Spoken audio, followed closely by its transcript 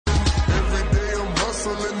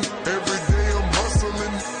hustling. Every day I'm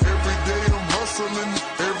hustling. Every day I'm hustling.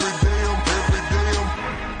 Every day I'm.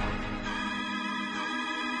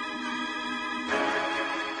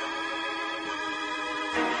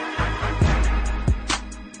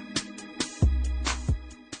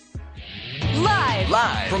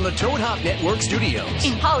 Live from the Toad Hop Network studios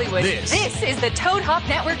in Hollywood. This is the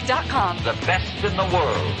ToadHopNetwork.com. The best in the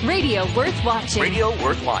world. Radio worth watching. Radio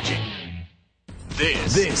worth watching.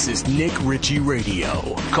 This is Nick Ritchie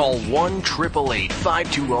Radio. Call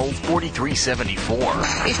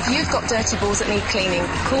 1-888-520-4374. If you've got dirty balls that need cleaning,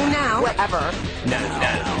 call now. Wherever.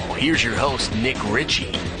 Now, here's your host, Nick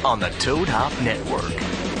Ritchie, on the Toad Hop Network.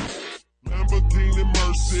 Lamborghini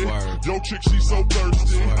Mercy. Yo, chick, she so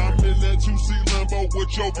thirsty. I'm in that 2C Lambo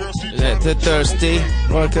with your girl. She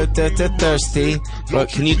thirsty. Look,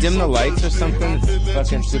 can you dim the lights or something? It's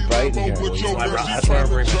fucking too bright in here. That's why I'm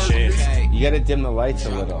wearing the shades. You gotta dim the lights a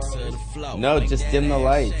little. No, just dim the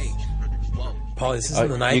lights. Paulie, this isn't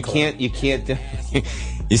the night you club. You can't dim.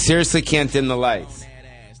 You seriously can't dim the lights.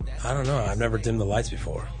 I don't know. I've never dimmed the lights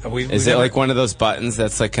before. Is it like one of those buttons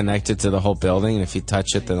that's like connected to the whole building, and if you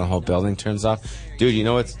touch it, then the whole building turns off? Dude, you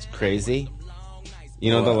know what's crazy?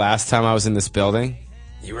 You know the last time I was in this building?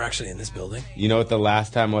 You were actually in this building? You know what the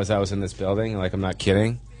last time was I was in this building? Like, I'm not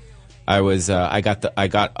kidding. I auditioned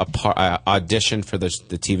for the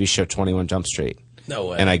TV show 21 Jump Street. No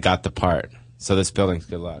way. And I got the part. So this building's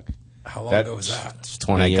good luck. How long ago was that?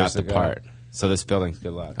 20 years ago. I got the part. So this building's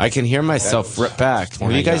good luck. I can hear myself rip back.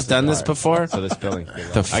 Have you guys done this before? So this building's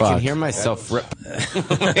good luck. I can hear myself rip.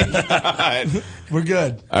 We're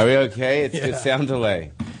good. Are we okay? It's good sound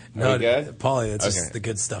delay. No, we good? Paulie, it's just the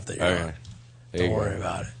good stuff that you're on. Don't worry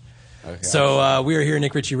about it. Okay. So we are here at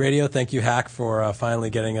Nick Ritchie Radio. Thank you, Hack, for finally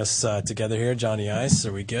getting us together here. Johnny Ice,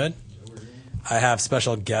 are we good? I have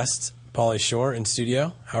special guest Pauly Shore in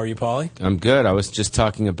studio. How are you, Pauly? I'm good. I was just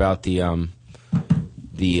talking about the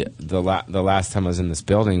last time I was in this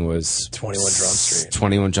building was 21 Jump Street.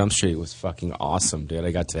 21 Jump Street was fucking awesome, dude.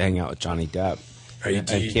 I got to hang out with Johnny Depp. In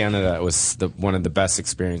Canada. It was one of the best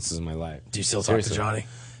experiences of my life. Do you still talk to Johnny?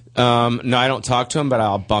 No, I don't talk to him, but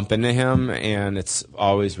I'll bump into him, and it's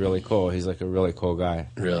always really cool. He's like a really cool guy.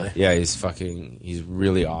 Really? Yeah, he's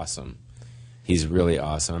really awesome. He's really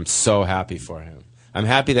awesome. I'm so happy for him. I'm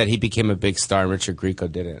happy that he became a big star and Richard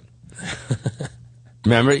Grieco didn't.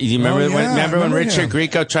 Remember when Richard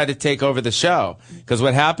Grieco tried to take over the show? Because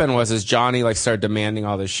what happened was Johnny started demanding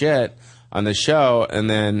all this shit on the show, and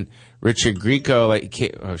then Richard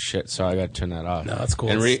Grieco oh shit, sorry, I got to turn that off. No, that's cool.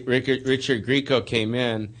 And Richard Grieco came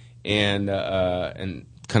in and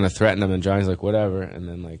kind of threatened him, and Johnny's like, whatever, and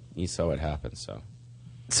then you saw what happened. So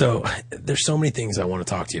there's so many things I want to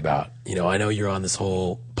talk to you about. I know you're on this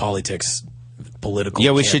whole politics. Political we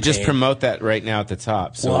campaign. should just promote that right now at the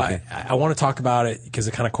top. So I want to talk about it because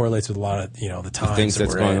it kind of correlates with a lot of the times things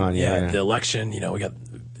that's going on. Yeah, the election. We got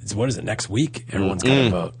what is it next week? Everyone's got to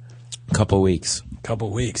vote. Couple weeks,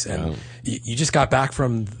 and you just got back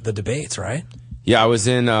from the debates, right? Yeah, I was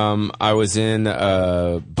in Boca.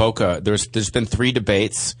 There's been 3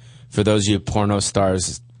 debates for those of you porno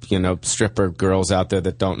stars, stripper girls out there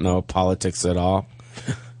that don't know politics at all.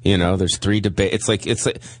 There's 3 debates. It's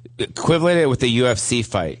like equivalent it with the UFC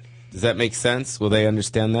fight. Does that make sense? Will they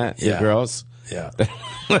understand that? Yeah. The girls? Yeah.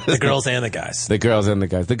 The girls and the guys. The girls and the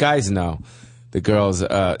guys. The guys know. The girls,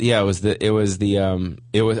 I was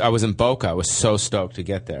in Boca. I was so stoked to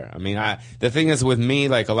get there. I mean, the thing is with me,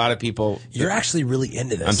 a lot of people. You're actually really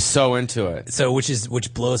into this. I'm so into it. So,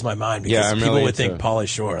 which blows my mind because people really would think Pauly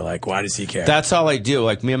Shore, why does he care? That's all I do.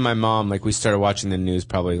 Me and my mom, we started watching the news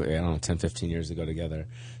probably, 10, 15 years ago together.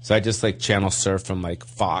 So I just channel surf from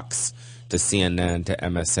Fox to CNN to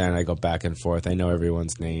MSN. I go back and forth. I know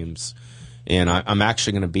everyone's names. And I'm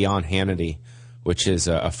actually going to be on Hannity, which is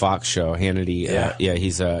a Fox show. Hannity,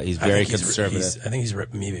 he's very conservative. I think he's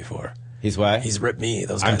ripped me before. He's what? He's ripped me.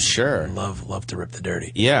 Those guys I'm sure. love to rip the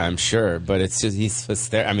dirty. Yeah, I'm sure. But it's just he's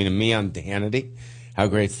there. I mean, me on Hannity. How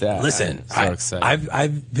great's that? Listen, I'm so excited.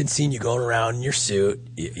 I've been seeing you going around in your suit.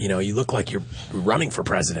 You look like you're running for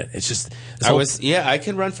president. It's just I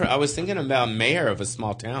can run for. I was thinking about mayor of a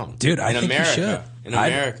small town, dude. I think you should. In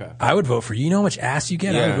America, I would vote for you. You know how much ass you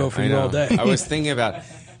get? I would vote for you all day. I was thinking about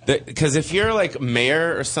because if you're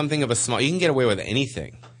mayor or something of a small, you can get away with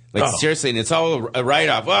anything. Seriously, and it's all a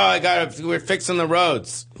write-off. Well, we're fixing the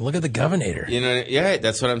roads. Look at the governor.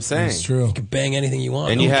 That's what I'm saying. It's true. You can bang anything you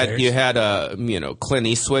want. And you had Clint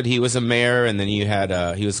Eastwood. He was a mayor, and then you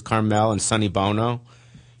had he was Carmel and Sonny Bono.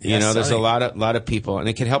 Yes, there's a lot of people, and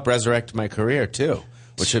it could help resurrect my career too,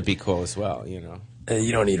 which would be cool as well.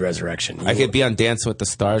 You don't need resurrection. I could be on Dancing with the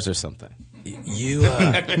Stars or something. You,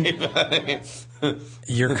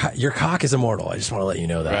 your cock is immortal. I just want to let you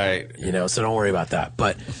know that. Right. You know, so don't worry about that.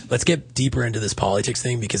 But let's get deeper into this politics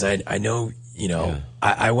thing because I know, you know,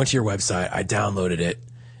 I went to your website. I downloaded it.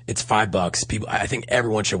 It's $5. People, I think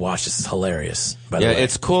everyone should watch this. It's hilarious. By the way.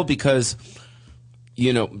 It's cool because,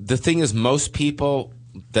 you know, the thing is most people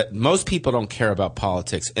don't care about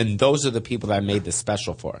politics. And those are the people that I made this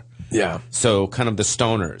special for. Yeah. So kind of the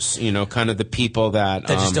stoners, you know, kind of the people that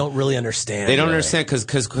just don't really understand. They don't understand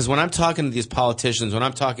because when I'm talking to these politicians, when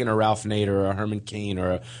I'm talking to Ralph Nader or a Herman Cain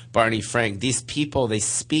or a Barney Frank, these people, they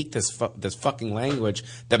speak this fucking language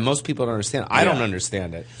that most people don't understand. I don't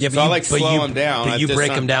understand it. Yeah, so I slow them down. But you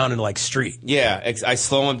break them down into like street. Yeah, I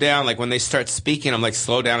slow them down. Like when they start speaking, I'm like,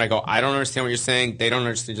 slow down. I go, I don't understand what you're saying. They don't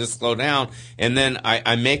understand. Just slow down. And then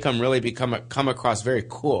I make them really come across very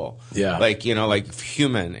cool. Yeah. Like, you know, like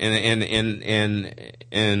human and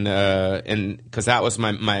because that was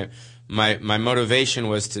my motivation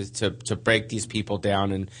was to break these people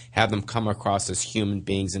down and have them come across as human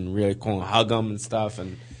beings and really cool and hug them and stuff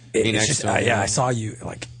and be next to them. I saw you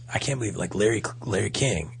like. I can't believe like Larry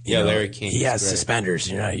King. You know, Larry King. He has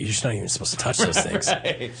suspenders. You're just not even supposed to touch those things,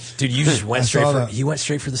 dude. You just went straight for. He went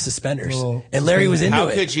straight for the suspenders, and Larry was into it.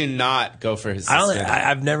 How could you not go for his suspenders?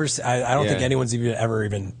 I've never. I don't think anyone's ever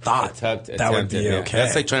thought that would be okay.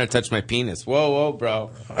 That's like trying to touch my penis. Whoa,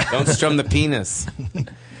 bro! Don't strum the penis.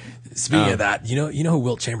 Speaking of that, you know who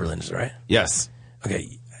Wilt Chamberlain is, right? Yes.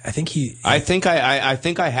 Okay, I think he. I think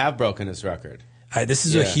I have broken his record. This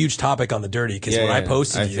is a huge topic on the Dirty because when I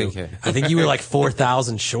posted I think you were like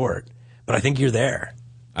 4,000 short, but I think you're there.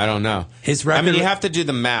 I don't know. His record. I mean, you have to do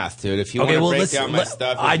the math, dude. If you want to break down my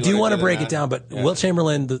stuff, I do want to break it down. But Wilt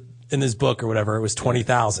Chamberlain, in his book or whatever, it was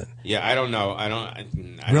 20,000. Yeah, I don't know. I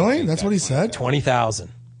really? That's what he said.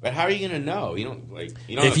 20,000. But how are you going to know? You don't like.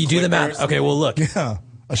 You don't if you do the math, okay. Well, look. Yeah.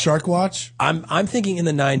 A shark watch. I'm thinking in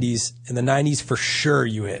the 90s. In the 90s, for sure,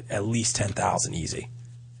 you hit at least 10,000 easy.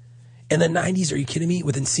 In the 90s, are you kidding me?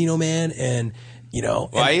 With Encino Man and, you know.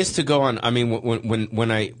 Well, I used to go on, I mean,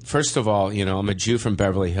 when I, first of all, you know, I'm a Jew from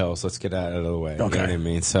Beverly Hills. Let's get that out of the way. Okay. You know what I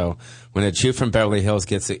mean? So when a Jew from Beverly Hills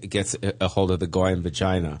gets a hold of the Goyim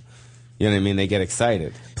vagina, you know what I mean? They get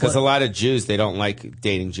excited. Because a lot of Jews, they don't like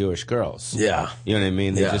dating Jewish girls. Yeah. You know what I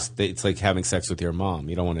mean? It's like having sex with your mom.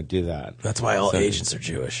 You don't want to do that. That's why all agents are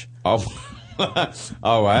Jewish. Oh, what?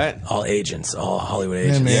 All agents, all Hollywood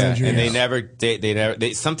agents. Yeah, and they never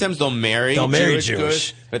date. Sometimes they'll marry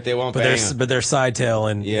Jewish, but they won't. But they're side tail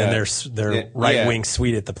and they're right wing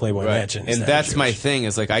suite at the Playboy Mansion. And that's my thing.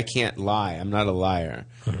 Is like I can't lie. I'm not a liar.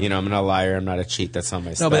 You know, I'm not a liar. I'm not a cheat. That's not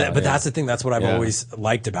my style. No, but that's the thing. That's what I've always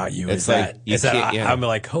liked about you. It's I'm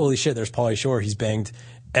like, holy shit. There's Pauly Shore. He's banged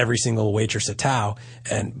every single waitress at Tao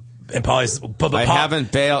and Pauly's.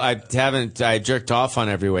 I jerked off on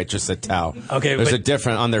every waitress at Tao. Okay, there's a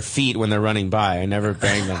different on their feet when they're running by. I never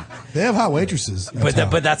banged them. They have hot waitresses.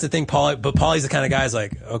 But that's the thing, Pauly's the kind of guy who's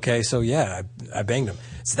like, okay, so yeah, I banged him.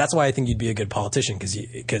 So that's why I think you'd be a good politician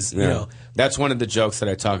because you know. That's one of the jokes that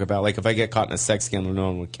I talk about. Like if I get caught in a sex scandal, no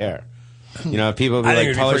one would care. You know, people would be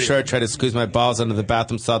like, Pauly Shore tried to squeeze my balls under the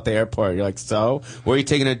bathroom stall at the airport. You're like, so? Where are you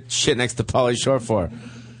taking a shit next to Pauly Shore for?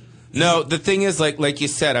 No, the thing is, like you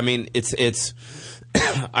said, I mean, if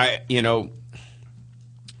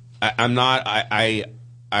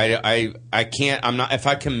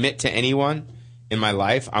I commit to anyone in my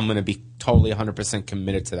life, I'm going to be totally 100%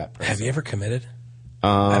 committed to that person. Have you ever committed?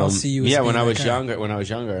 I don't see you as when I was younger,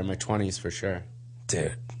 in my 20s for sure.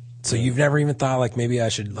 Dude. So you've never even thought like maybe I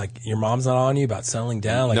should your mom's not on you about settling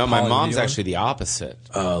down? Like no, my mom's actually the opposite.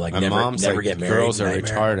 Oh, like my mom's never get married. Girls are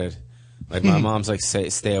retarded. Like my mom's like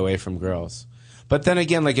stay away from girls. But then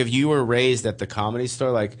again, like if you were raised at the Comedy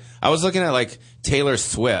Store, like I was looking at like Taylor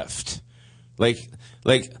Swift, like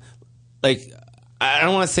I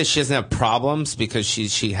don't want to say she doesn't have problems because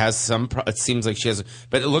she has some. It seems like she has,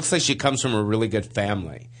 but it looks like she comes from a really good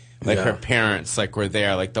family. Like her parents were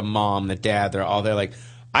there, like the mom, the dad, they're all there. Like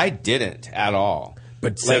I didn't at all.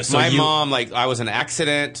 But my mom, I was an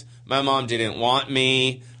accident. My mom didn't want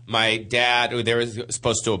me. My dad, they were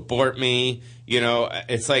supposed to abort me. You know,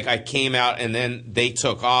 it's like I came out and then they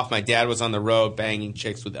took off. My dad was on the road banging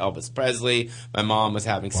chicks with Elvis Presley. My mom was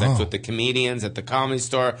having sex with the comedians at the Comedy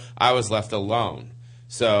Store. I was left alone.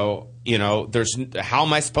 So, you know, how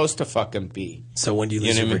am I supposed to fucking be? So when do you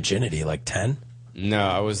lose your virginity? Like 10? No,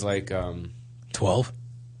 I was 12?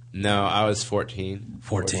 No, I was 14.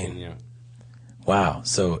 14, yeah. Wow.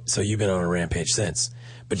 So you've been on a rampage since.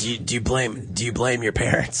 But do you blame your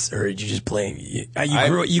parents, or did you just blame you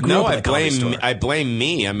grew up in a comedy store? I blame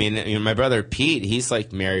me. I mean, my brother Pete, he's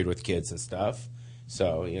married with kids and stuff.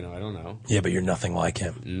 So, I don't know. Yeah, but you're nothing like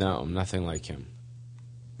him. No, I'm nothing like him.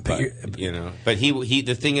 But But he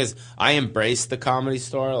the thing is, I embrace the Comedy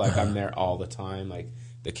Store. Like, I'm there all the time. Like,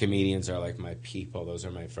 the comedians are like my people. Those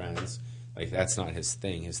are my friends. Like, that's not his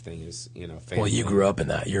thing. His thing is, family. Well, you grew up in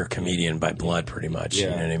that. You're a comedian by blood, pretty much.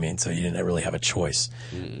 Yeah. You know what I mean? So you didn't really have a choice.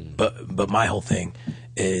 But my whole thing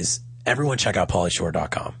is everyone check out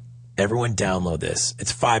PaulieShore.com. Everyone download this.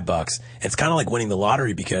 It's $5. It's kind of like winning the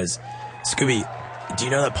lottery because, Scooby, do you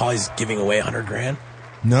know that Paulie's giving away $100,000?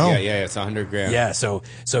 No. Yeah, it's $100,000. Yeah, so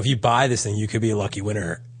if you buy this thing, you could be a lucky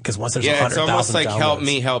winner because once there's 100,000 it's almost like downloads, help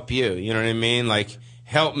me, help you. You know what I mean? Like,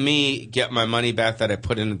 help me get my money back that I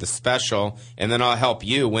put into the special, and then I'll help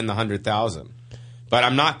you win the 100,000. But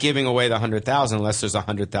I'm not giving away the 100,000 unless there's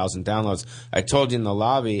 100,000 downloads. I told you in the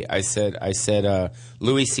lobby. I said,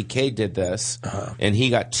 Louis C.K. did this, and he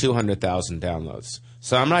got 200,000 downloads.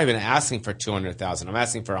 So I'm not even asking for 200,000. I'm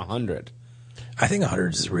asking for 100. I think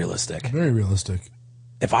 100 is realistic. Very realistic.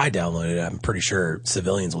 If I download it, I'm pretty sure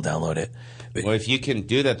civilians will download it. But, Well, if you can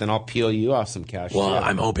do that, then I'll peel you off some cash. well, too.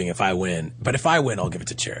 I'm hoping if I win. But if I win, I'll give it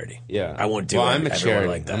to charity. Yeah, I won't do well, it. I'm a everyone charity.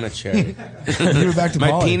 like that. I'm a charity. Give it back to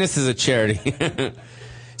My Paulie. penis is a charity.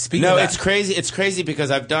 Speaking No, of that, it's crazy. It's crazy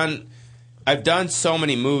because I've done so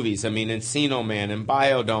many movies. I mean, Encino Man and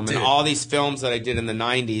Biodome Dude. and all these films that I did in the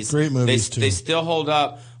 90s. Great movies, They too. still hold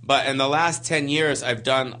up. But in the last 10 years, I've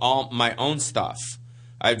done all my own stuff.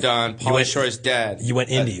 I've done Pauly went- Shore's Dead. you went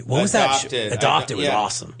indie. What was that? Adopted. Adopted was yeah,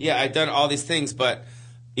 awesome. Yeah, I've done all these things. But,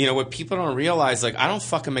 what people don't realize, like, I don't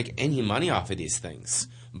fucking make any money off of these things.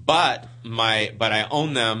 But I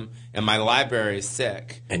own them, and my library is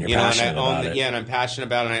sick. And you're passionate about it. Yeah, and I'm passionate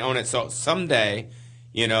about it, and I own it. So someday,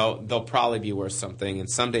 they'll probably be worth something, and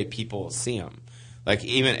someday people will see them. Like,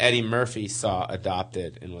 even Eddie Murphy saw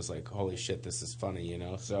Adopted and was like, holy shit, this is funny,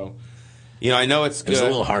 So, I know it's it good. was a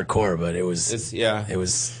little hardcore, but it was it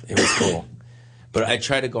was cool. But I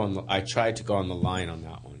tried to go on the line on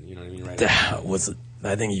that one. You know what I mean? Right. That was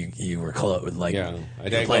I think you were close with like Yeah, I you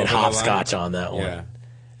did were playing go over the line. hopscotch on that one. Yeah.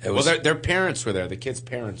 It was, Well, their parents were there. The kids'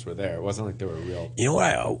 parents were there. It wasn't like they were real. you know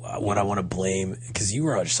what I want to blame because you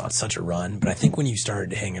were just on such a run, but I think when you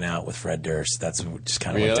started hanging out with Fred Durst, that's what just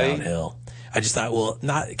kind of went Really? downhill. I just thought, well,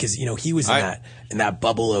 not because he was in that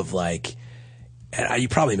bubble of like, and you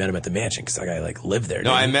probably met him at the mansion because that guy like lived there. No,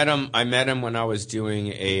 didn't he? I met him when I was doing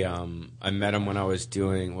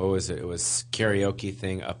what was it? It was karaoke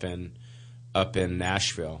thing up in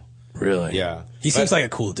Nashville. Really? Yeah. He seems like a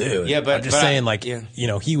cool dude. Yeah, but- I'm just but saying,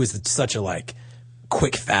 yeah. he was such a like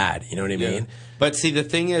quick fad. You know what I mean? But see, the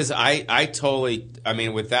thing is, I totally,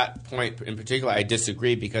 with that point in particular, I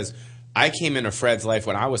disagree because I came into Fred's life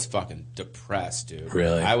when I was fucking depressed, dude.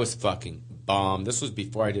 Really? I was fucking bummed. This was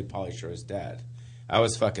before I did Pauly Shore's Dead. I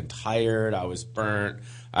was fucking tired. I was burnt.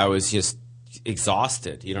 I was just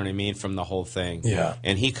exhausted, you know what I mean, from the whole thing. Yeah.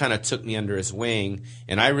 And he kind of took me under his wing,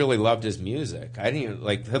 and I really loved his music. I didn't even,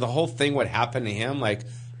 like, the whole thing, what happened to him, like,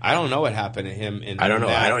 I don't know what happened to him. I don't know.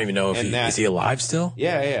 I don't even know if is he alive still?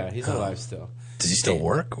 Yeah, he's alive still. Does he still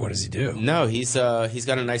work? What does he do? No, he's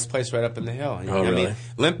got a nice place right up in the hill. Oh, really?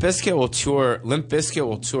 Limp Bizkit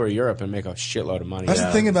will tour Europe and make a shitload of money. That's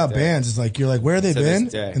the thing about bands. Is like, you're like, where have they To this been?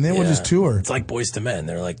 day. And they will Yeah. just tour. It's like Boyz II Men.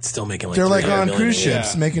 They're like still making like They're like 300 on million cruise a year.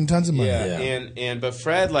 ships making tons of money. Yeah, but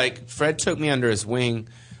Fred took me under his wing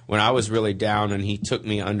when I was really down, and he took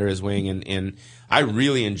me under his wing, and I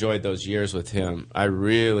really enjoyed those years with him. I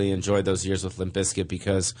really enjoyed those years with Limp Bizkit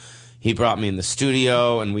because he brought me in the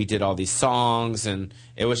studio, and we did all these songs, and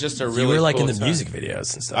it was just a really You were like cool in the time. music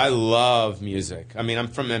videos and stuff. I love music. I mean, I'm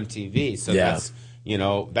from MTV, so Yeah.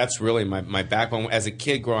 that's really my backbone. As a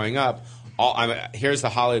kid growing up, here's the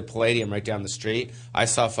Hollywood Palladium right down the street. I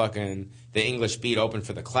saw fucking the English Beat open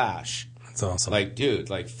for The Clash. That's awesome. Like, dude,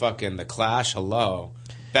 like fucking The Clash, hello.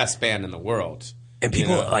 Best band in the world. And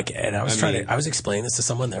people You know? and I was I I was explaining this to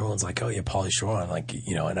someone. And everyone's like, "Oh, yeah, Pauly Shore." I'm like,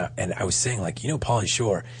 and I was saying like, Pauly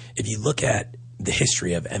Shore. If you look at the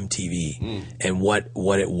history of MTV and what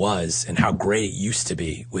it was and how great it used to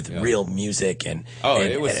be with real music and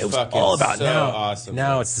it was fucking all about so now. awesome.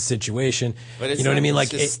 Now it's the situation. But it's you know what I mean?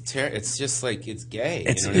 Like it's just like it's gay.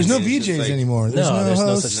 It's- you know There's what I no mean? It's just VJs like- anymore. There's there's no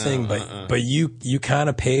hosts. such thing. But you kind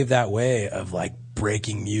of paved that way of like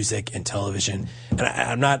breaking music and television. And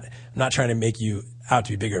I'm not trying to make you out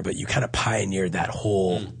to be bigger, but you kind of pioneered that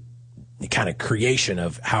whole kind of creation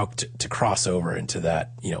of how to cross over into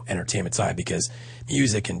that entertainment side, because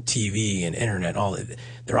music and TV and internet,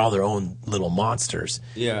 they're all their own little monsters.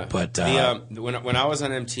 Yeah, But when I was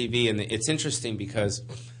on MTV, and it's interesting because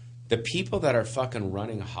the people that are fucking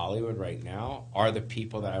running Hollywood right now are the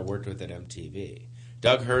people that I worked with at MTV.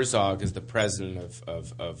 Doug Herzog is the president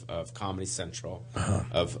of Comedy Central,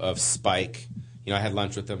 of Spike. You know, I had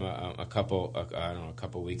lunch with him a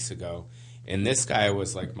couple weeks ago, and this guy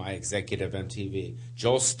was like my executive MTV.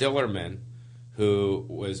 Joel Stillerman, who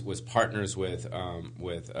was partners with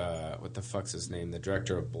what the fuck's his name, the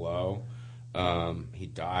director of Blow. He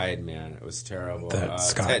died, man. It was terrible.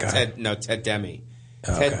 Ted Demme.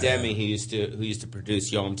 Ted Demme, who used to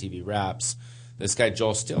produce Yo MTV Raps. This guy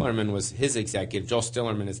Joel Stillerman was his executive. Joel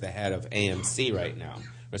Stillerman is the head of AMC right now,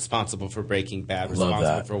 responsible for Breaking Bad,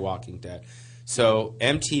 responsible for Walking Dead. So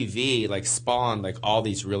MTV like spawned like all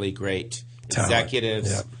these really great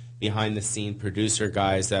executives, behind the scene producer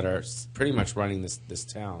guys that are pretty much running this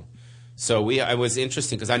town. So I was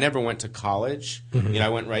interesting because I never went to college. You know, I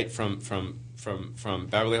went right from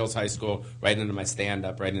Beverly Hills High School right into my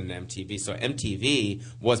stand-up, right into MTV. So MTV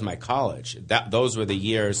was my college. Those were the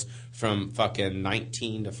years from fucking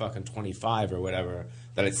 19 to fucking 25 or whatever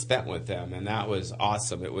that I spent with them, and that was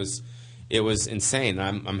awesome. It was insane.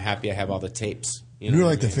 I'm happy I have all the tapes. You were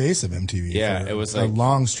like the face of MTV. Yeah, it was like a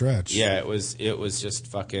long stretch. Yeah, it was just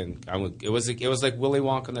fucking. It was like Willy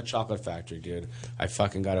Wonka and the Chocolate Factory, dude. I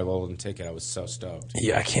fucking got a golden ticket. I was so stoked.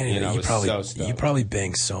 Yeah, I can't even. You probably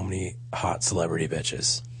banged so many hot celebrity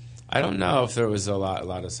bitches. I don't know if there was a lot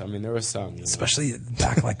of. I mean, there was some, especially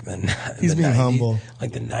back like He's being 90s, humble.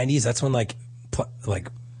 Like the 90s. That's when like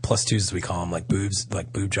plus twos, as we call them, like boobs,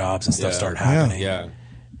 like boob jobs and stuff started happening. Yeah.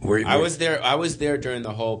 I was there during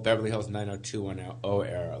the whole Beverly Hills 90210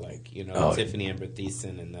 era, like Tiffany Amber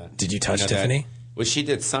Thiessen and the. Did you touch Tiffany? Well, she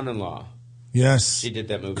did Son-in-Law. Yes, she did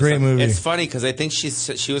that movie. Great movie. It's funny because I think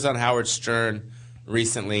she was on Howard Stern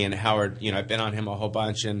recently, and Howard, I've been on him a whole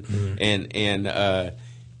bunch, and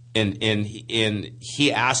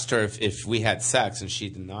he asked her if we had sex, and she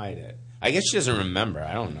denied it. I guess she doesn't remember.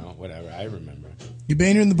 I don't know. Whatever. I remember. You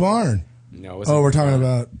banged her in the barn. No, I'm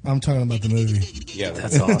talking about the movie. Yeah,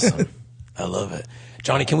 that's awesome. I love it.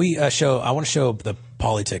 Johnny, can we I want to show the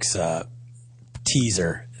Politics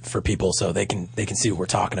teaser for people so they can see what we're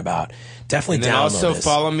talking about. Definitely and then download also this.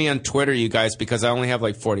 follow me on Twitter, you guys, because I only have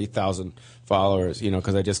like 40,000 followers,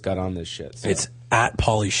 because I just got on this shit. So. It's at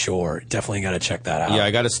Pauly Shore. Definitely got to check that out. Yeah,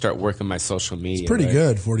 I got to start working my social media. It's pretty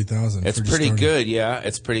good, 40,000. It's pretty good, yeah.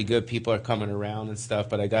 It's pretty good. People are coming around and stuff,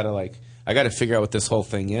 but I got to figure out what this whole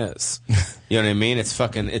thing is. You know what I mean?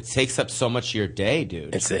 It takes up so much of your day,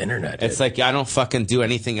 dude. It's the internet. Dude. It's like I don't fucking do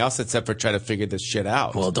anything else except for try to figure this shit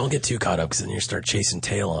out. Well, don't get too caught up because then you start chasing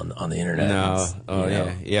tail on the internet. No.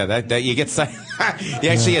 Yeah. That you get you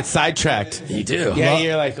actually get sidetracked. You do. Yeah,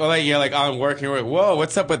 you're like on work. You're like, whoa,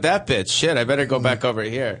 what's up with that bitch? Shit, I better go back over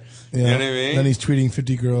here. Yeah. You know what I mean? Then he's tweeting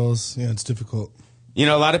 50 girls. Yeah, it's difficult. A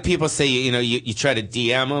lot of people say you try to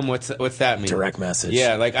DM them. What's that mean? Direct message.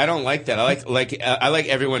 Yeah, like I don't like that. I like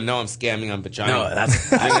everyone to know I'm scamming on vagina. No, that's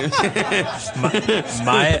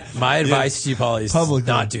my advice to you, Pauly, is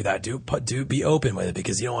not do that. Do be open with it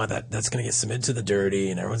because you don't want that. That's going to get submitted to the dirty,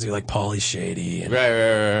 and everyone's going to be like Pauly shady. And,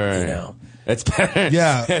 right. It's better.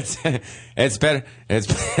 Yeah, it's better.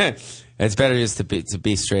 It's better just to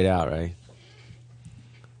be straight out, right?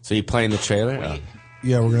 So you playing the trailer? Oh.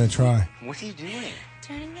 Yeah, we're gonna try. What are you doing?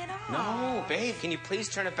 Turning it off. No, babe. Can you please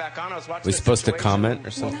turn it back on? I was watching. We supposed to comment or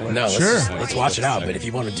something? No, let's watch it out. But if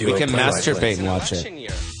you want to do, we can masturbate and watch it.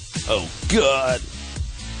 Oh God!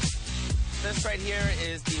 This right here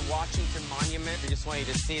is the Washington Monument. I just want you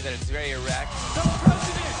to see that it's very erect. The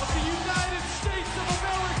President of the United States of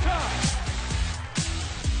America.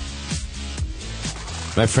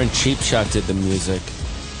 My friend Cheap Shot did the music.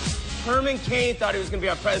 Herman Cain thought he was going to be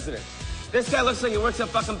our president. This guy looks like he works at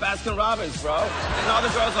fucking Baskin Robbins, bro. And all the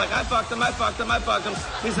girls are like, I fucked him.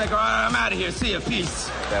 He's like, all right, I'm out of here. See ya, peace.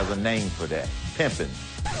 There's a name for that. Pimping.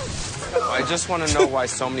 I just want to know why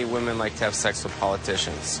so many women like to have sex with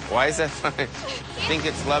politicians. Why is that funny? I think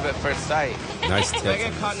it's love at first sight. Nice tip. If I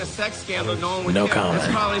get caught in a sex scandal, no one would No care. comment.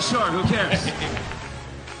 It's probably short. Who cares?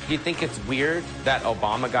 Do you think it's weird that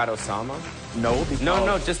Obama got Osama? No, because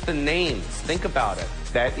No, just the names. Think about it.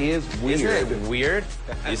 that is weird. Isn't it weird?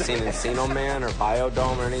 You seen Encino Man or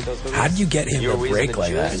Biodome or any of those movies? How did you get him to break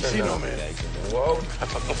like that? Encino Man. Whoa.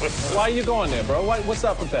 Why are you going there, bro? What's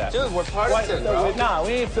up with that? Dude, we're partisan, bro. Nah,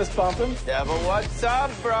 we ain't fist bumping. Yeah, but what's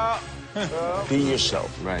up, bro? Be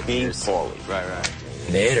yourself. Right. Be Pauly. Right.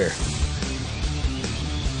 Later.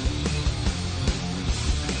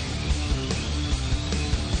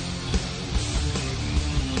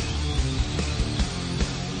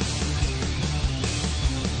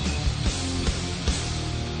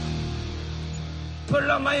 Put it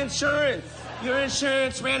on my insurance. Your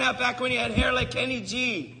insurance ran out back when you had hair like Kenny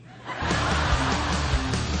G.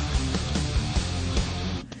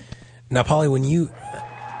 Now, Pauly, when you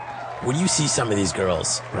when you see some of these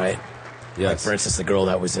girls, right? Yes. Like for instance, the girl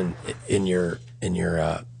that was in your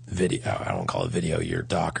video. I don't call it video. Your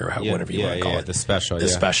doc or whatever you want to call it. The special. The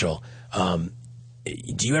special.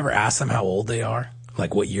 Do you ever ask them how old they are?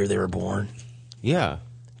 Like what year they were born? Yeah.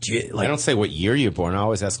 Do you, like, I don't say what year you're born. I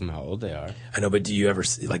always ask them how old they are. I know, but do you ever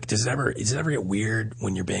like? Does it ever get weird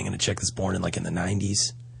when you're banging a chick that's born in like in the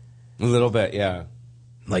 90s? A little bit, yeah.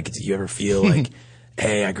 Like, do you ever feel like,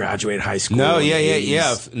 hey, I graduated high school? No, in the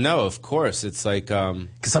yeah. 80s? No, of course. It's like because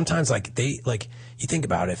sometimes like you think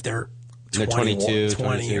about it, if they're 22,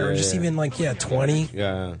 20 or just even like 20,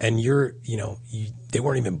 and you're they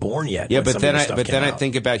weren't even born yet. Yeah, when but some then of the stuff came I out.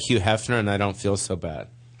 think about Hugh Hefner and I don't feel so bad.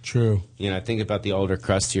 True. I think about the older,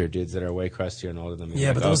 crustier dudes that are way crustier and older than me.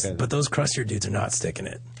 Yeah, like, but those crustier dudes are not sticking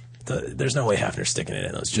it. There's no way Hefner's sticking it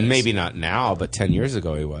in those chicks. Maybe not now, but 10 years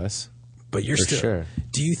ago he was. But you're For still. sure.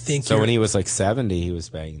 Do you think? So when he was like 70, he was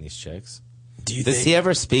banging these chicks. Does he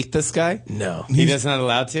ever speak, this guy? No. He's not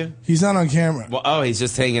allowed to? He's not on camera. Well, he's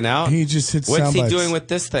just hanging out? He just hits What's sound he bites. doing with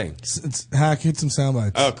this thing? It's Hack hit some sound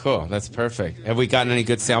bites. Oh, cool. That's perfect. Have we gotten any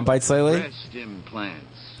good sound bites lately? Breast implants.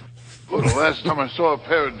 Well, the last time I saw a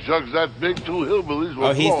pair of jugs that big, 2 hillbillies were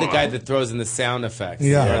Oh, he's the blowing guy on. that throws in the sound effects.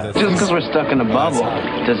 Yeah. Just because we're stuck in a bubble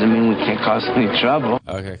doesn't mean we can't cause any trouble.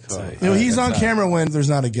 Okay, cool. He's on camera when there's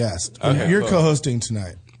not a guest. Okay, You're cool. co-hosting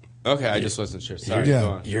tonight. Okay, I just wasn't sure. Sorry. Yeah. Go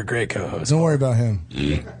on. You're a great co-host. Don't worry about him.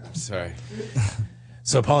 Sorry.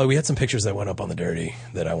 So, Paulie, we had some pictures that went up on the Dirty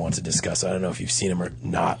that I want to discuss. I don't know if you've seen them or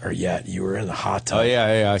not or yet. You were in the hot tub. Oh,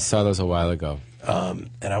 yeah, I saw those a while ago. And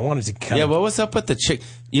I wanted to kind Yeah, of... what was up with the chick?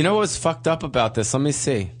 You know what was fucked up about this? Let me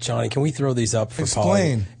see. Johnny, can we throw these up for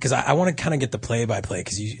Explain. Because I want to kind of get the play-by-play,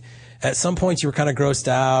 because at some points you were kind of grossed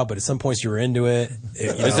out, but at some points you were into it.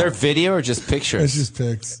 Is there video or just pictures? It's just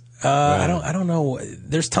pics. I don't know.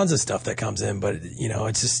 There's tons of stuff that comes in, but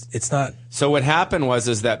it's not. So what happened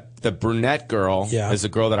is that the brunette girl Yeah. is a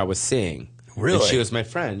girl that I was seeing. Really? And she was my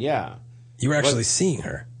friend, yeah. You were actually seeing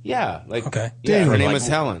her. Yeah. Like, Okay. Yeah, her For name like was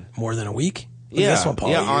Helen. More than a week? Look Yeah, at this one,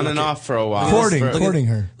 Paulie. yeah, You're on and looking- off for a while. Courting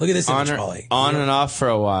her. Look at this on, image, Paulie. on and off for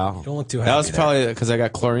a while. You don't look too That happy was there. probably because I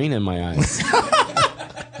got chlorine in my eyes.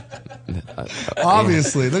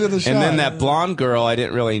 Obviously. Look at the shot. And then that blonde girl, I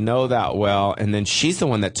didn't really know that well, and then she's the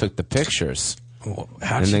one that took the pictures. How'd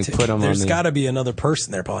And she then take- put 'em on There's the- got to be another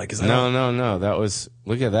person there, Paulie. Because No. That was.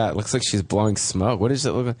 Look at that. Looks like she's blowing smoke. What does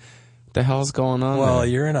it look like? What the hell's going on? Well, there?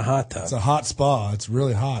 you're in a hot tub. It's a hot spa. It's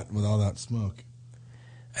really hot with all that smoke.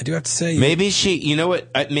 I do have to say, Maybe she. You know what?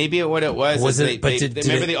 Maybe what it was. Was is it- but did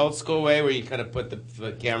remember it- the old school way where you kind of put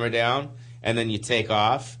the camera down and then you take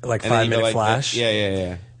off, Like and then you go 5-minute like flash? this.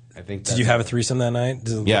 Yeah. I think. Did you have a threesome that night?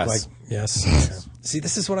 Does it Yes. look like yes? Okay. See,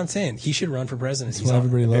 this is what I'm saying. He should run for president. He's why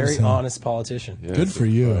everybody a loves very him. honest politician. Good for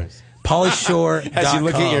you. PaulieShore.com. As you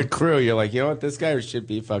look at your crew, you're like, you know what? This guy should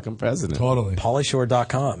be fucking president. Totally.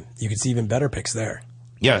 PaulieShore.com. You can see even better pics there.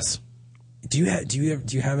 Yes. Do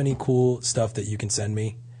you have any cool stuff that you can send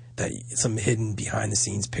me? That some hidden behind the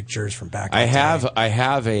scenes pictures from back. I in the have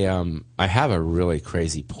day? I have a really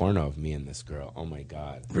crazy porno of me and this girl. Oh my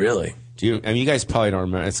god. Really? You guys probably don't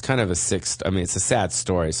remember. It's kind of it's a sad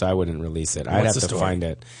story, so I wouldn't release it. I'd What's have the to story? find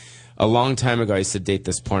it. A long time ago, I used to date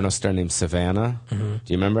this porno star named Savannah. Mm-hmm.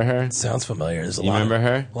 Do you remember her? Sounds familiar. There's a You lot. remember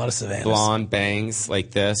her? A lot of Savannahs. Blonde, bangs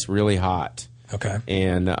like this, really hot. Okay.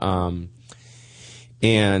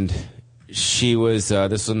 And she was this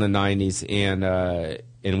was in the 90s,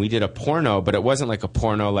 and we did a porno, but it wasn't like a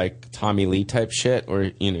porno like Tommy Lee type shit, or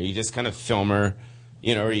you just kind of film her,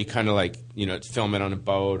 or you kind of like film it on a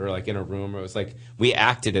boat or like in a room, or it was like we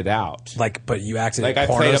acted it out. But you acted Like it I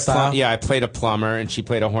porno played style? I played a plumber and she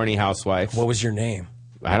played a horny housewife. What was your name?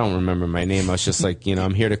 I don't remember my name. I was just like,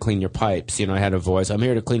 I'm here to clean your pipes. I had a voice. I'm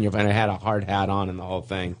here to clean your, and I had a hard hat on and the whole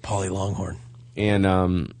thing. Paulie Longhorn. And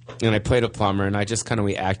I played a plumber, and I just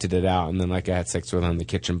we acted it out, and then I had sex with her on the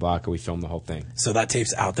kitchen block, and we filmed the whole thing. So that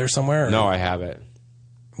tape's out there somewhere? Or No, I have it.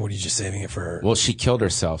 What are you just saving it for her? Well, she killed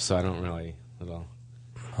herself, so I don't really.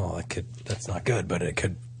 Oh, that's not good, but it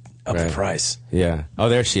could up the Right. price. Yeah. Oh,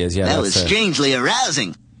 there she is. Yeah. That that's was her. strangely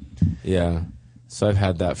arousing. Yeah. So I've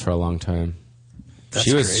had that for a long time. That's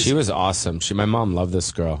she was crazy. awesome. My mom loved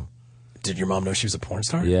this girl. Did your mom know she was a porn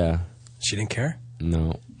star? Yeah. She didn't care?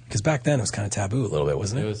 No. Because back then it was kind of taboo a little bit,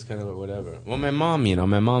 wasn't it? It was kind of whatever. Well, my mom,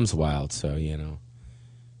 my mom's wild, so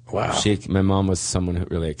Wow. My mom was someone who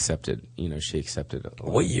really accepted. She accepted it.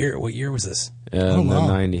 What year was this? In wow.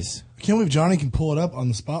 the 90s. I can't believe Johnny can pull it up on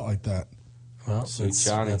the spot like that. Well, Sweet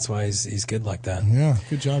Johnny. that's why he's good like that. Yeah,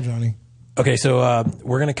 good job, Johnny. Okay, so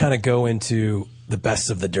we're going to kind of go into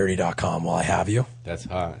thebestofthedirty.com while I have you. That's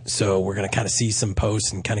hot. So we're going to kind of see some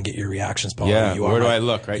posts and kind of get your reactions, Paul. Yeah, where do I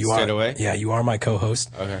look, right? Straight away? Yeah, you are my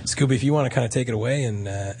co-host. Okay. Scooby, if you want to kind of take it away and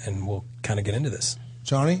we'll kind of get into this.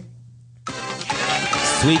 Johnny?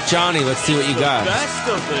 Sweet Johnny, let's see what you got.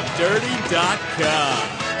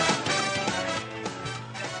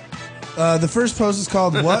 Bestofthedirty.com. The first post is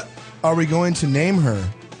called What Are We Going to Name Her?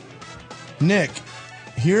 Nick,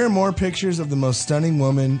 here are more pictures of the most stunning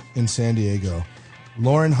woman in San Diego.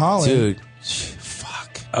 Lauren Holland. Dude,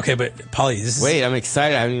 fuck. Okay, but Polly, this is... Wait, I'm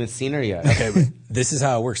excited. I haven't even seen her yet. Okay, but this is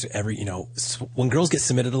how it works. When girls get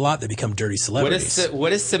submitted a lot, they become dirty celebrities.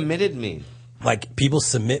 What does submitted mean? Like, people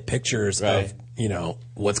submit pictures of,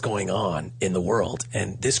 what's going on in the world.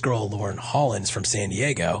 And this girl, Lauren Holland's from San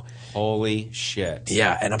Diego. Holy shit.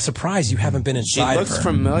 Yeah, and I'm surprised you haven't been inside of her. She looks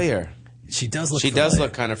familiar. She does look She familiar. does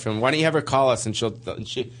look kind of familiar. Why don't you have her call us and she'll... But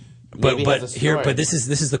this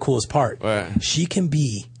is the coolest part. What? She can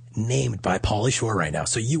be named by Pauly Shore right now.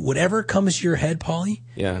 So whatever comes to your head, Pauly,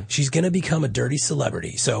 she's going to become a dirty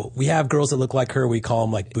celebrity. So we have girls that look like her. We call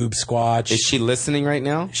them like Boob Squatch. Is she listening right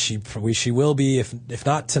now? She will be. If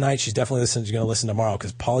not tonight, she's definitely listening. She's going to listen tomorrow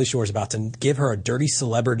because Pauly Shore is about to give her a dirty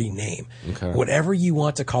celebrity name. Okay. Whatever you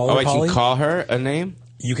want to call her, I Pauly. can call her a name?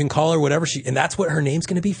 You can call her whatever and that's what her name's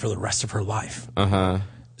going to be for the rest of her life. Uh-huh.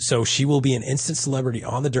 So she will be an instant celebrity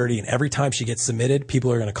on the dirty, and every time she gets submitted,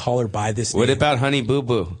 people are going to call her by this name. What about Honey Boo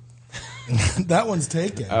Boo? That one's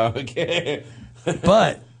taken. Okay.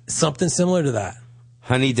 But something similar to that.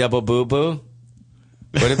 Honey Double Boo Boo?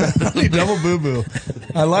 What about Honey Double Boo Boo?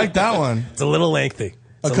 I like that one. It's a little lengthy.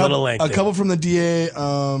 A couple from the DA.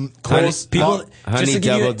 Honey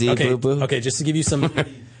Double D Boo Boo? Okay, just to give you some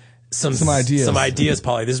ideas. Some ideas,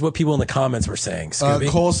 Polly. This is what people in the comments were saying.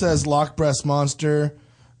 Cole says Loch Breast Monster.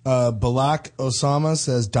 Balak Osama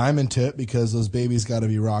says Diamond Tip because those babies got to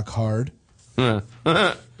be rock hard.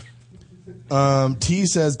 T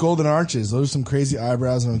says Golden Arches. Those are some crazy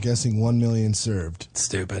eyebrows, and I'm guessing 1 million served.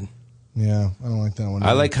 Stupid. Yeah, I don't like that one.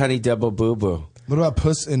 I like Honey Double Boo Boo. What about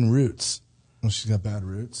Puss in Roots? Oh, she's got bad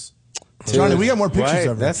roots. Johnny, we got more pictures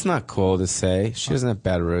of her. That's not cool to say. She doesn't have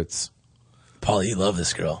bad roots. Paul, you love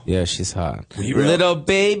this girl. Yeah, she's hot. Little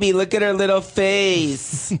baby, look at her little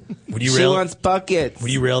face. She wants buckets.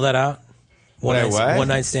 Would you rail that out? One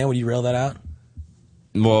night stand, would you rail that out?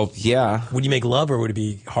 Well, yeah. Would you make love or would it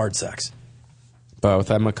be hard sex?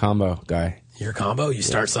 Both. I'm a combo guy. You're a combo? You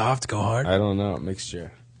start soft, go hard? I don't know.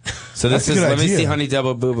 Mixture. So this is, let me see Honey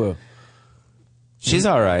Double Boo Boo. She's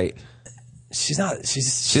all right. She's not.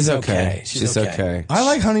 She's okay. She's okay. I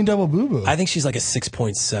like Honey Double Boo Boo. I think she's like a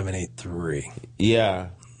 6.783. Yeah.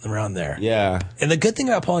 Around there. Yeah. And the good thing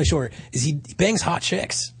about Pauly Shore is he bangs hot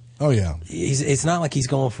chicks. Oh, yeah. It's not like he's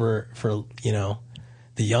going for the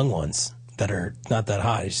young ones that are not that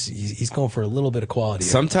hot. He's going for a little bit of quality.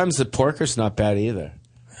 Sometimes the porker's not bad either.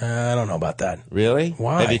 I don't know about that. Really?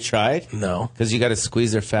 Why? Have you tried? No. Because you got to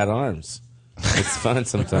squeeze their fat arms. It's fun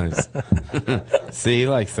sometimes. See, he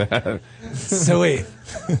likes that. So wait,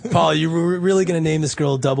 Paul, you were really going to name this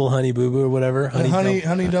girl Double Honey Boo Boo or whatever?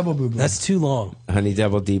 Honey Double Boo Boo. That's too long. Honey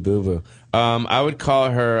Double D Boo Boo. I would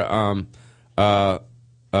call her what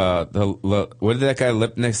did that guy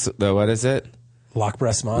Lipnick's? What is it? Loch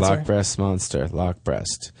Breast Monster. Loch Breast Monster. Loch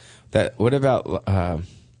Breast. What about?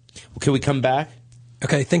 Can we come back?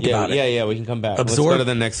 Okay, think about it. Yeah, we can come back. Let's go to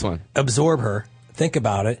the next one. Absorb her. Think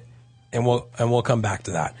about it. And we'll come back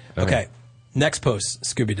to that. Okay. Next post,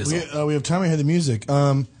 Scooby Dizzle. We have time to hear the music.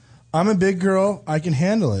 I'm a big girl. I can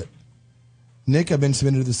handle it. Nick, I've been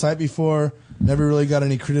submitted to the site before. Never really got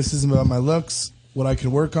any criticism about my looks, what I could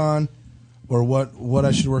work on, or what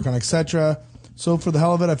I should work on, etc. So for the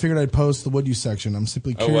hell of it, I figured I'd post the Would You section. I'm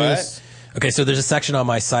simply curious. Okay, so there's a section on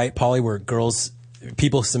my site, Pauly, where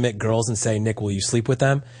people submit girls and say, Nick, will you sleep with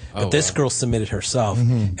them? But this girl submitted herself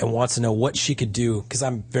and wants to know what she could do, because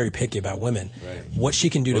I'm very picky about women, what she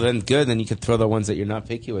can do then good. Then you could throw the ones that you're not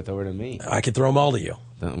picky with over to me. I could throw them all to you.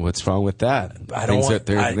 What's wrong with that?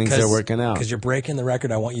 Things are working out. Because you're breaking the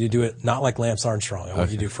record. I want you to do it not like Lance Armstrong. I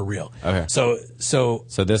want you to do it for real. Okay. So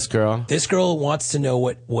this girl wants to know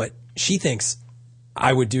what she thinks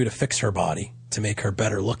I would do to fix her body to make her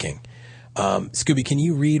better looking. Scooby, can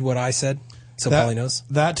you read what I said? So Pauly knows.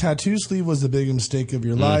 That tattoo sleeve was the big mistake of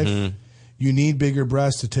your life. You need bigger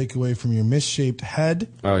breasts to take away from your misshaped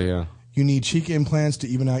head. Oh, yeah. You need cheek implants to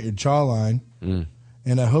even out your jawline.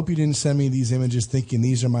 And I hope you didn't send me these images thinking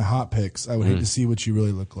these are my hot pics. I would hate to see what you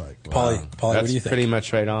really look like. Pauly, what do you think? That's pretty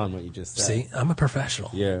much right on what you just said. See, I'm a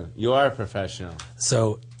professional. Yeah, you are a professional.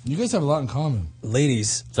 So you guys have a lot in common.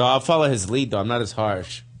 Ladies. So I'll follow his lead, though. I'm not as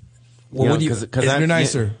harsh. Well, you're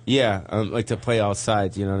nicer. Yeah, I like to play all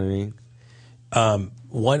sides, you know what I mean?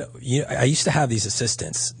 I used to have these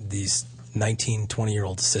assistants, these 19,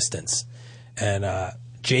 20-year-old assistants, and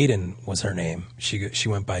Jaden was her name. She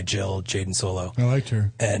went by Jill, Jaden Solo. I liked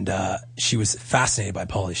her. And she was fascinated by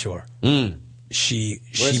Pauly Shore.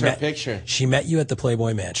 Where's her met, picture? She met you at the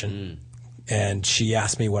Playboy Mansion, and she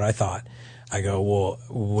asked me what I thought. I go, well,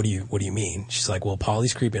 what do you mean? She's like, well,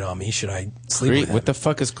 Pauly's creeping on me. Should I sleep with him? What the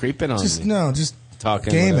fuck is creeping on me? Just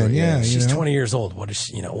talking, gaming. whatever, Yeah, she's you know? 20 years old. What is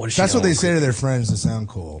she? What is she? That's what know? they say to their friends to sound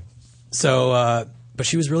cool. So, but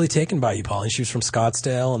she was really taken by you, Pauly. She was from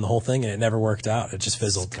Scottsdale and the whole thing, and it never worked out. It just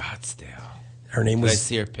fizzled. Scottsdale. Her name Did was. I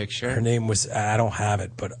see her picture? Her name was. I don't have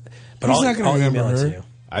it, but Who's I'll, not gonna I'll remember email it her? to you.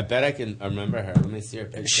 I bet I can remember her. Let me see her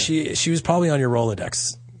picture. She was probably on your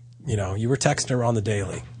Rolodex. You were texting her on the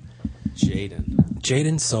daily.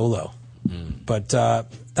 Jaden Solo. But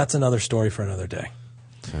that's another story for another day.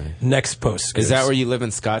 Okay. Next post. Is that where you live in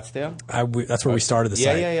Scottsdale? That's where we started the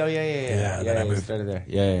site. Yeah. And then I moved. Started there.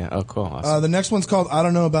 Yeah. Oh, cool. Awesome. The next one's called I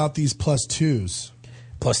Don't Know About These Plus Twos.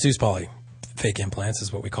 Plus twos, Pauly. Fake implants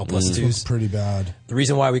is what we call plus This twos. one's pretty bad. The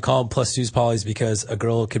reason why we call them plus twos, Pauly, is because a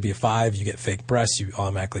girl could be a 5, you get fake breasts, you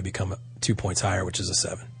automatically become 2 points higher, which is a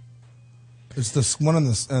 7. It's the one on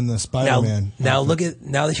the Spider-Man.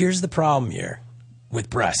 Now here's the problem here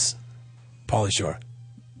with breasts. Pauly Shore.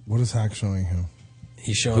 What is Hack showing him?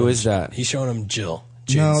 He's showing Who him, is that? He's showing him Jill.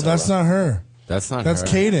 No, Solo. that's not her. That's That's her.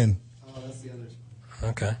 Caden.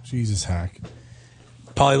 Okay. Jesus, Hack.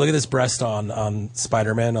 Pauly, look at this breast on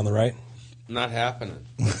Spider-Man on the right. Not happening.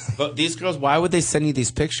 But these girls, why would they send you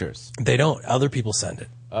these pictures? They don't. Other people send it.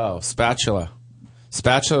 Oh, spatula.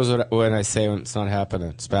 Spatula is when I say when it's not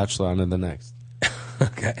happening. Spatula on to the next.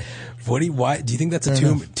 Okay. Why do you think that's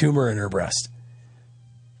a tumor in her breast?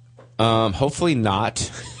 Hopefully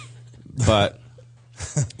not. But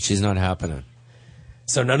she's not happening.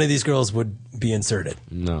 So none of these girls would be inserted.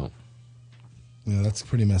 No. Yeah, that's a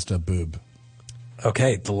pretty messed up boob.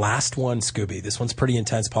 Okay, the last one, Scooby. This one's pretty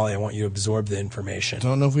intense, Pauly. I want you to absorb the information.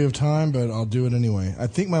 Don't know if we have time, but I'll do it anyway. I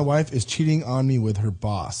think my wife is cheating on me with her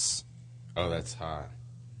boss. Oh, that's hot.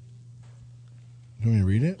 You want me to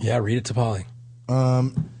read it? Yeah, read it to Pauly.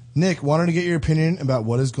 Nick, wanted to get your opinion about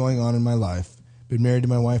what is going on in my life. Been married to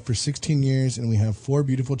my wife for 16 years, and we have 4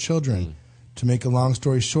 beautiful children. To make a long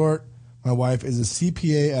story short, my wife is a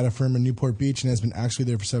CPA at a firm in Newport Beach and has been actually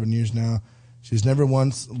there for 7 years now. She's never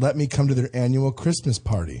once let me come to their annual Christmas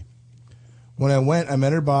party. When I went, I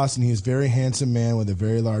met her boss, and he is a very handsome man with a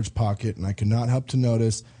very large pocket, and I could not help to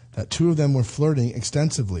notice that 2 of them were flirting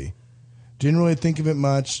extensively. Didn't really think of it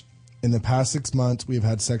much. In the past 6 months, we have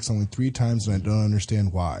had sex only 3 times, and I don't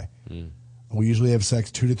understand why. We usually have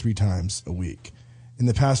sex 2 to 3 times a week. In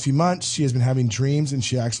the past few months, she has been having dreams, and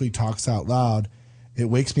she actually talks out loud. It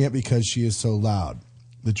wakes me up because she is so loud.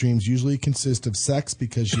 The dreams usually consist of sex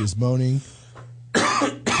because she is moaning,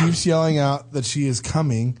 keeps yelling out that she is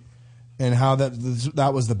coming, and how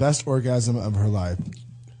that was the best orgasm of her life.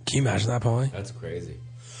 Can you imagine that, Pauly? That's crazy.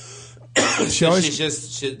 She always,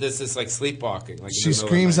 this is like sleepwalking. Like she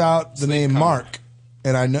screams out the name Mark,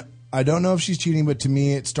 and I don't know if she's cheating, but to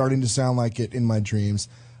me, it's starting to sound like it in my dreams.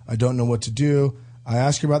 I don't know what to do. I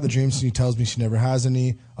ask her about the dreams, and she tells me she never has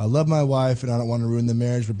any. I love my wife, and I don't want to ruin the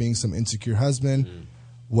marriage by being some insecure husband.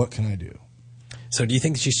 What can I do? So, do you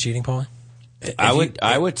think she's cheating, Pauly?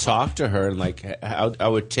 I would talk to her, and like I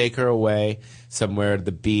would take her away somewhere to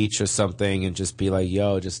the beach or something, and just be like,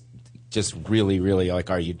 "Yo, just really, really,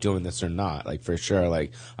 like, are you doing this or not? Like, for sure,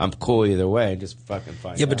 like, I'm cool either way. Just fucking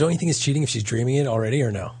find out." Yeah, but don't you think it's cheating if she's dreaming it already,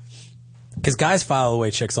 or no? Because guys file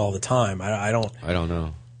away chicks all the time. I don't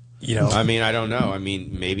know. You know, I mean, I don't know. I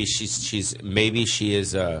mean, maybe she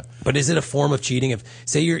is. But is it a form of cheating if,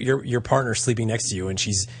 say, your partner's sleeping next to you and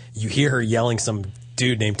you hear her yelling some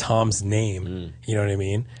dude named Tom's name? You know what I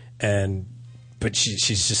mean? But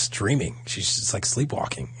she's just dreaming. She's just like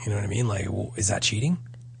sleepwalking. You know what I mean? Like, is that cheating?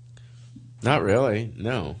 Not really.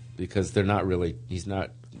 No, because they're not really. He's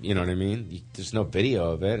not. You know what I mean? There's no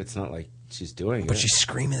video of it. It's not like she's doing it. But she's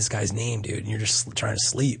screaming this guy's name, dude, and you're just trying to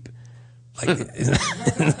sleep. Like,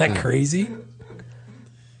 isn't that crazy?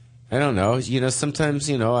 I don't know. You know, sometimes,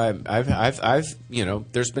 you know, I've you know,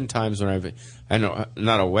 there's been times when I know,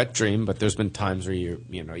 not a wet dream, but there's been times where you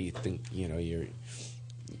think, you know,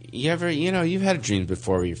 you've had a dream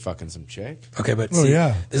before where you're fucking some chick. Okay, but see,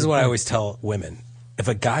 this is what I always tell women. If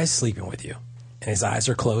a guy's sleeping with you and his eyes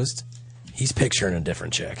are closed, he's picturing a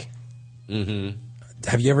different chick. Mm-hmm.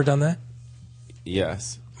 Have you ever done that?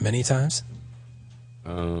 Yes. Many times?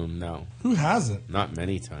 No. Who hasn't? Not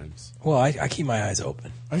many times. Well, I keep my eyes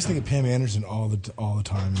open. I used to think of Pam Anderson all the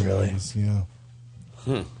time. Really? Yeah.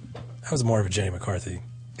 I was more of a Jenny McCarthy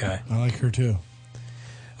guy. I like her too.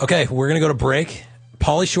 Okay, we're going to go to break.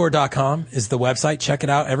 PaulyShore.com is the website. Check it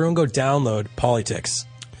out. Everyone go download Politics.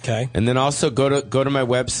 Okay. And then also go to my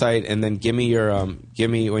website and then give me your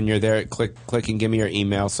when you're there, click and give me your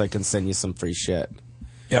email so I can send you some free shit.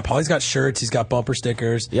 Yeah, Pauly's got shirts. He's got bumper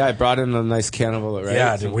stickers. Yeah, I brought in a nice cannibal, right?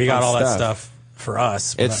 Yeah, dude, we got all that stuff for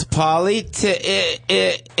us. It's Politics.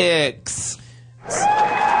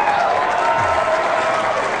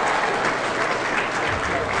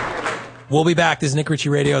 We'll be back. This is Nick Ritchie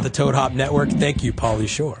Radio at the Toad Hop Network. Thank you, Pauly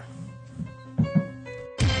Shore.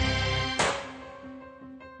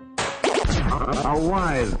 A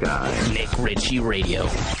wise guy. Nick Ritchie Radio.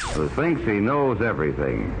 Who thinks he knows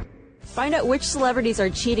everything. Find out which celebrities are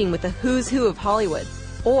cheating with the who's who of Hollywood.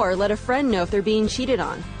 Or let a friend know if they're being cheated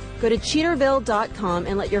on. Go to Cheaterville.com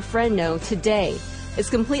and let your friend know today. It's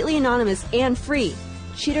completely anonymous and free.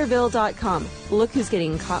 Cheaterville.com. Look who's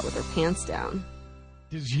getting caught with her pants down.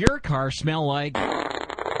 Does your car smell like?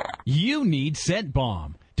 You need Scent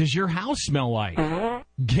Bomb. Does your house smell like?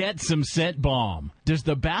 Get some Scent Bomb. Does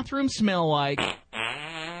the bathroom smell like?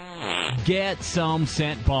 Get some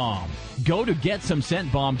Scent Bomb. Go to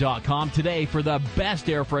GetSomeScentBomb.com today for the best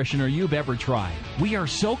air freshener you've ever tried. We are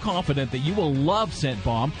so confident that you will love Scent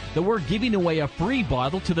Bomb that we're giving away a free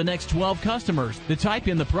bottle to the next 12 customers that type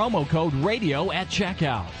in the promo code RADIO at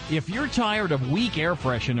checkout. If you're tired of weak air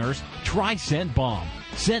fresheners, try Scent Bomb.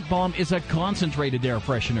 Scent Bomb is a concentrated air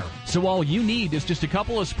freshener, so all you need is just a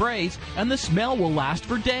couple of sprays and the smell will last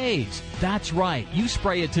for days. That's right, you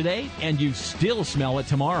spray it today and you still smell it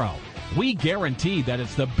tomorrow. We guarantee that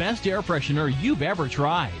it's the best air freshener you've ever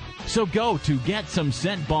tried. So go to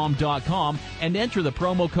GetSomeScentBomb.com and enter the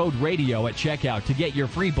promo code RADIO at checkout to get your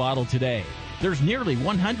free bottle today. There's nearly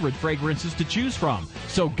 100 fragrances to choose from.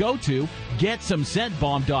 So go to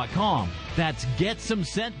GetSomeScentBomb.com. That's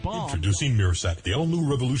GetSomeScentBomb. Introducing Miraset, the all-new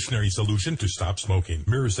revolutionary solution to stop smoking.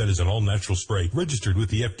 Miraset is an all-natural spray registered with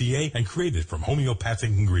the FDA and created from homeopathic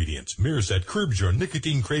ingredients. Miraset curbs your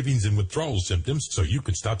nicotine cravings and withdrawal symptoms so you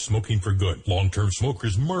can stop smoking for good. Long-term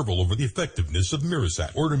smokers marvel over the effectiveness of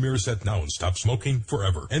Miraset. Order Miraset now and stop smoking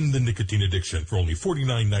forever. End the nicotine addiction for only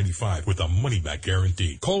 $49.95 with a money-back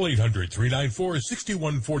guarantee. Call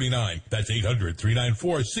 800-394-6149. That's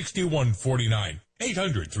 800-394-6149.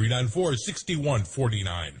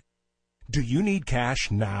 800-394-6149. Do you need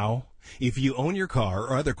cash now? If you own your car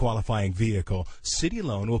or other qualifying vehicle, City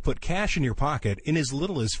Loan will put cash in your pocket in as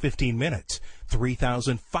little as 15 minutes.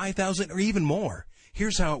 $3,000, $5,000, or even more.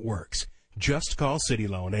 Here's how it works. Just call City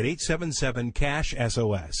Loan at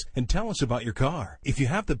 877-CASH-SOS and tell us about your car. If you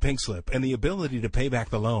have the pink slip and the ability to pay back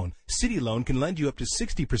the loan, City Loan can lend you up to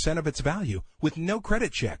 60% of its value with no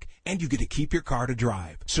credit check, and you get to keep your car to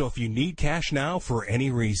drive. So if you need cash now for any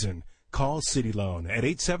reason, call City Loan at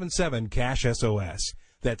 877-CASH-SOS.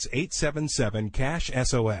 That's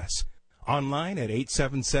 877-CASH-SOS. Online at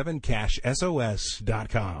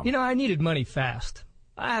 877-CASHSOS.com. You know, I needed money fast.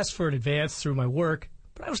 I asked for an advance through my work,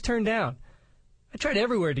 but I was turned down. I tried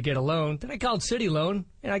everywhere to get a loan. Then I called City Loan,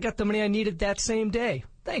 and I got the money I needed that same day.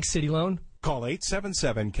 Thanks, City Loan. Call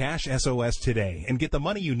 877-CASH-SOS today and get the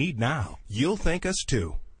money you need now. You'll thank us,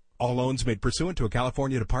 too. All loans made pursuant to a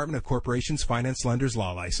California Department of Corporations Finance Lenders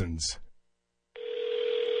Law License.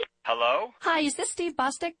 Hello? Hi, is this Steve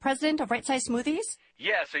Bostic, president of Right Size Smoothies?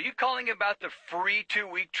 Yes, are you calling about the free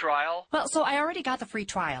 2-week trial? Well, so I already got the free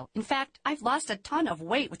trial. In fact, I've lost a ton of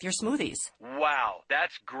weight with your smoothies. Wow,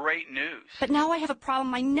 that's great news. But now I have a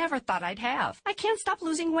problem I never thought I'd have. I can't stop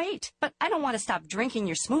losing weight, but I don't want to stop drinking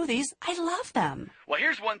your smoothies. I love them. Well,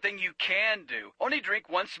 here's one thing you can do. Only drink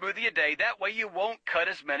one smoothie a day. That way you won't cut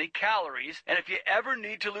as many calories. And if you ever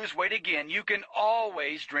need to lose weight again, you can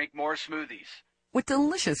always drink more smoothies. With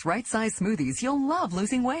delicious right-size smoothies, you'll love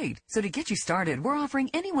losing weight. So to get you started, we're offering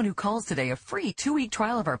anyone who calls today a free 2-week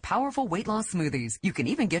trial of our powerful weight loss smoothies. You can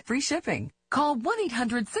even get free shipping. Call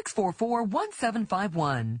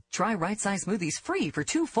 1-800-644-1751. Try right-size smoothies free for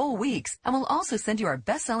 2 full weeks, and we'll also send you our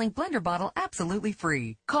best-selling blender bottle absolutely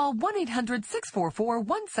free. Call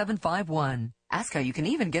 1-800-644-1751. Ask how you can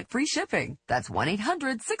even get free shipping. That's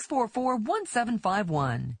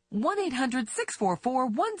 1-800-644-1751.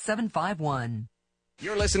 1-800-644-1751.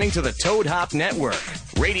 You're listening to the Toad Hop Network,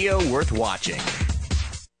 radio worth watching.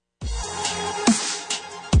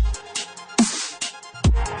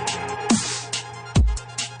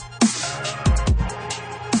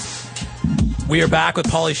 We are back with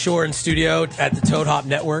Pauly Shore in studio at the Toad Hop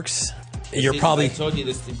Networks. You're probably... I told you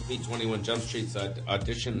this would be 21 Jump Street's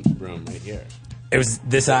audition room right here. It was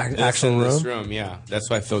this actual in room? this room, yeah. That's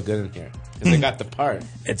why I feel good in here. Because I got the part.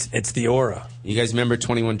 It's the aura. You guys remember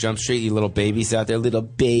 21 Jump Street? You little babies out there, little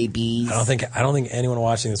babies. I don't think anyone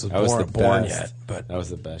watching this was born yet, but that was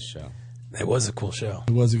the best show. It was a cool show.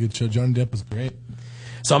 It was a good show. Johnny Depp was great.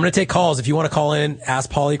 So I'm going to take calls. If you want to call in, ask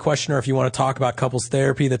Pauly a question, or if you want to talk about couples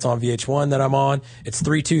therapy that's on VH1 that I'm on, it's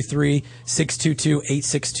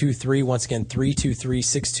 323-622-8623. Once again,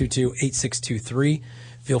 323-622-8623.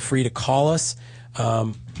 Feel free to call us.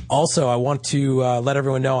 Also, I want to let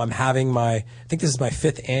everyone know I'm having I think this is my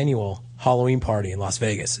 5th annual Halloween party in Las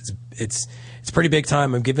Vegas. It's pretty big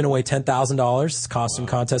time. I'm giving away $10,000. It's a costume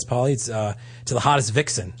contest, Pauly. It's to the hottest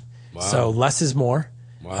vixen. Wow. So less is more.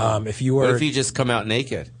 Wow. If you were, what if you just come out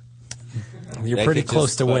naked? You're pretty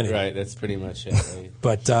close to winning. Right, that's pretty much it. Right?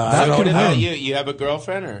 But I don't know. You have a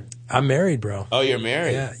girlfriend or? I'm married, bro. Oh, you're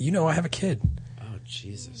married? Yeah. You know, I have a kid. Oh,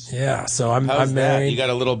 Jesus. Yeah. So I'm How's married. That? You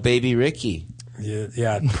got a little baby Ricky.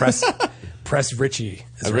 Yeah. Press Richie.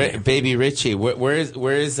 Baby Richie. Where's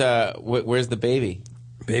the baby?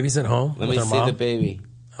 Baby's at home. Let me see mom. the baby.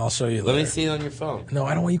 I'll show you. Let later. me see it on your phone. No,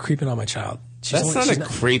 I don't want you creeping on my child. That's not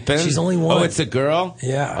creeping. She's only one. Oh, it's a girl?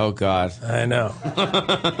 Yeah. Oh, God. I know.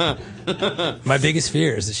 My biggest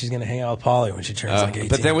fear is that she's going to hang out with Pauly when she turns like 18.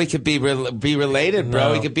 But then we could be related, bro.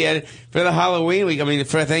 No. We could be for the Halloween.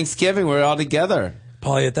 For Thanksgiving, we're all together.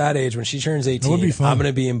 Pauly, at that age, when she turns 18, I'm going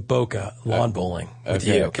to be in Boca lawn bowling with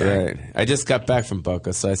you, okay? Right. I just got back from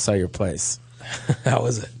Boca, so I saw your place. How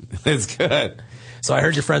was it? It's good. So I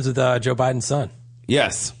heard you're friends with Joe Biden's son.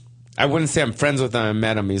 Yes. I wouldn't say I'm friends with him. I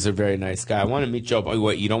met him. He's a very nice guy. I want to meet Joe Biden.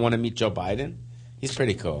 What, you don't want to meet Joe Biden? He's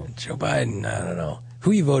pretty cool. Joe Biden, I don't know.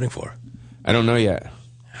 Who are you voting for? I don't know yet.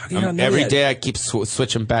 How do you not know every yet? day I keep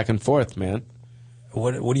switching back and forth, man.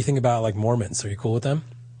 What do you think about like Mormons? Are you cool with them?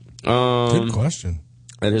 Good question.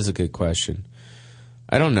 That is a good question.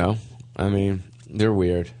 I don't know. I mean, they're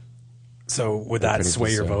weird. So would that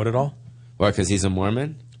sway your vote at all? What, because he's a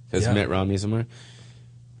Mormon? Because Mitt Romney's a Mormon?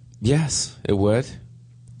 Yes, it would.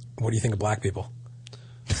 What do you think of black people?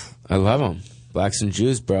 I love them. Blacks and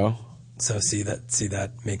Jews, bro. So see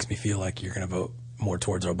that makes me feel like you're going to vote more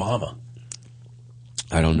towards Obama.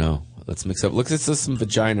 I don't know. Let's mix up. Look, this is some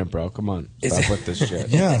vagina, bro. Come on. Stop with this shit.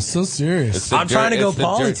 Yeah, so serious. I'm trying to go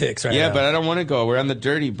politics right now. Yeah, but I don't want to go. We're on the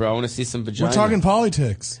dirty, bro. I want to see some vagina. We're talking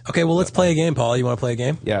politics. Okay, well, let's play a game, Paul. You want to play a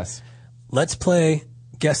game? Yes. Let's play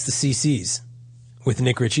Guess the CCs with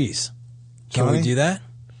Nick Ritchie's. Can Johnny? we do that?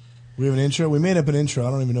 We have an intro. We made up an intro.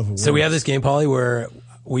 I don't even know if it works. So we have this game, Pauly, where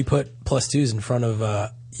we put +2s in front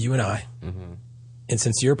of you and I. Mm-hmm. And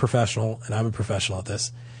since you're a professional and I'm a professional at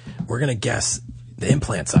this, we're going to guess the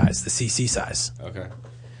implant size, the CC size. Okay.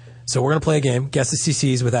 So we're going to play a game, Guess the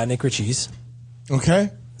CCs with Nick Ritchie's. Okay.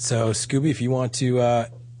 So, Scooby, if you want to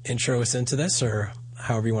intro us into this or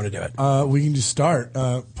however you want to do it. We can just start.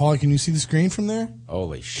 Paul, can you see the screen from there?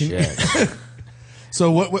 Holy shit. So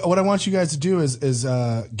what I want you guys to do is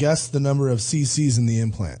guess the number of CCs in the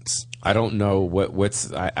implants. I don't know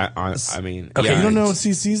what's. I mean, okay, yeah, you don't know what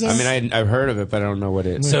CCs are? I mean, I've heard of it, but I don't know what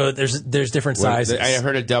it is. So there's different sizes. I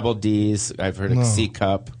heard of double D's. I've heard of C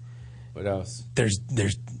cup. What else? There's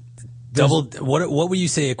double. What would you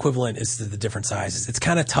say equivalent is to the different sizes? It's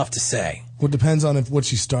kind of tough to say. Well, it depends on what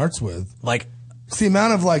she starts with. Like, it's the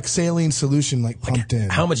amount of like saline solution pumped in.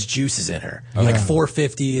 How much juice is in her? Yeah. Like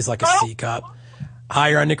 450 is like a C cup. Hi,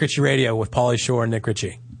 you're on Nick Ritchie Radio with Pauly Shore and Nick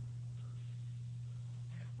Ritchie.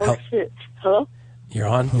 Oh, shit. Hello? You're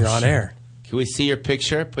on air. Can we see your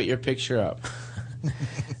picture? Put your picture up.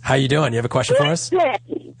 How you doing? You have a question for us?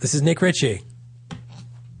 This is Nick Ritchie.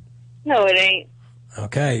 No, it ain't.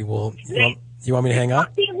 Okay, well, you want me to hang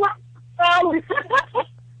up?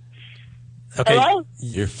 Okay. Hello?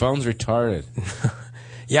 Your phone's retarded.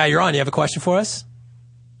 Yeah, you're on. You have a question for us?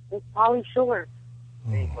 It's Pauly Shore.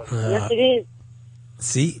 Yes, it is.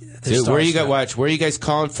 See? Dude, where are you guys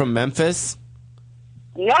calling from? Memphis?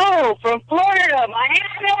 No, from Florida,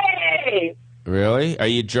 Miami. Really? Are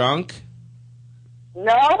you drunk?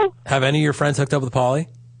 No, Have any of your friends hooked up with Pauly?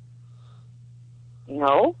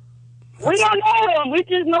 no. We don't know him. We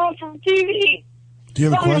just know him from TV. Do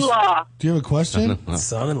you have a question? Son-in-law. Do you have a question?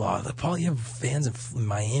 Son-in-law. Look, Pauly, you have fans in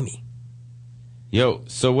Miami. Yo,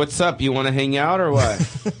 so what's up? You want to hang out or what?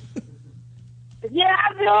 Yeah,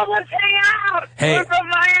 Bill, let's hang out. Hey. We're from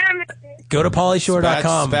Miami. Go to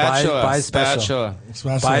PaulyShore.com. Spatula. Buy a special.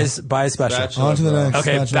 Spatula. Buy a special. Spatula, On to the next.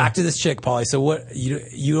 Okay, Spatula. back to this chick, Pauly. So what?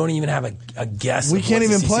 You don't even have a guess. We of can't what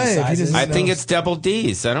the even CC play if he size is? doesn't I think know. it's double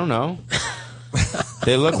D's. I don't know.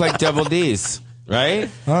 They look like double D's, right?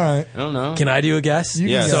 All right. I don't know. Can I do a guess? You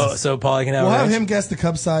can Yes. guess. So Pauly can have We'll a have range? him guess the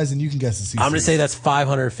cup size, and you can guess the CC. I'm going to say that's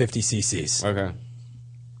 550 cc's. Okay.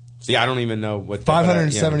 Yeah, I don't even know what.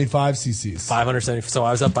 575 cc's. 570. So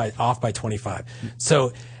I was off by 25.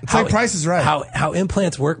 So it's like Price is Right. How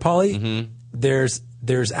implants work, Paulie?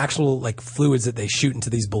 There's actual like fluids that they shoot into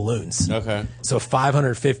these balloons. Okay. So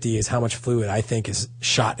 550 is how much fluid I think is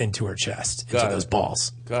shot into her chest, into those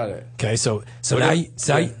balls. Got it. Okay, so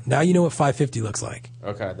What now you know what 550 looks like.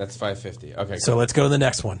 Okay, that's 550. Okay. So let's go to the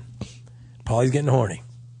next one. Paulie's getting horny.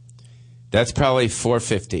 That's probably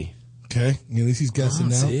 450. Okay, at least he's guessing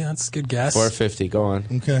now. See, that's a good guess. 450. Go on.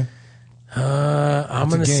 Okay. I'm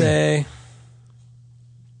gonna say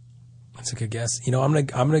that's a good guess. You know, I'm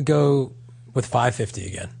gonna go with 550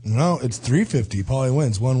 again. No, it's 350. Paulie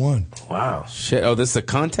wins 1-1. Wow. Shit. Oh, this is a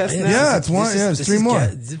contest now? Yeah, it's one. Yeah, it's three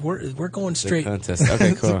more. We're going straight. Contest.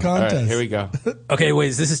 Okay, cool. It's a contest. All right, here we go. Okay, wait.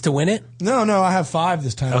 This is to win it? No, I have 5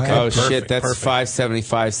 this time. Okay. Oh, Perfect, shit. That's perfect.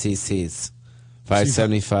 575 cc's.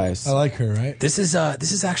 575s. I like her, right? This is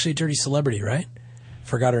actually a Dirty Celebrity, right?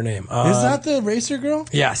 Forgot her name. Is that the racer girl?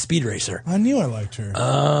 Yeah, Speed Racer. I knew I liked her.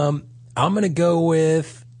 I'm gonna go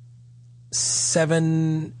with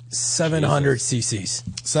 700 cc's.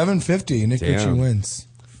 750. Nick Damn. Ritchie wins.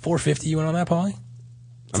 450. You went on that, Paulie?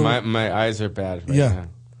 My eyes are bad right Yeah. now.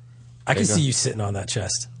 I can you go. see you sitting on that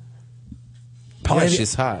chest. Yeah,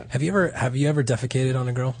 she's hot. Have you ever defecated on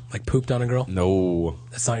a girl? Like pooped on a girl? No.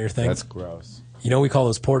 That's not your thing. That's gross. You know we call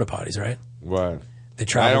those porta potties, right? What? They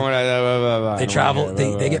travel. I don't want to. They travel.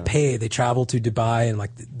 They get paid. They travel to Dubai and like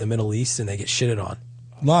the Middle East, and they get shitted on.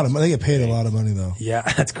 They get paid a lot of money though. Yeah,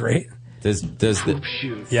 that's great. Does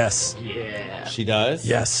the Yes. Yeah. She does?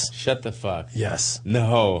 Yes. Shut the fuck. Yes.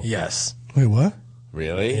 No. Yes. Wait, what?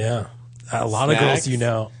 Really? Yeah. A lot of girls, you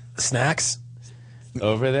know, snacks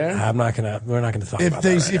over there. We're not gonna talk If about that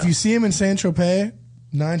right if now. you see him in Saint Tropez,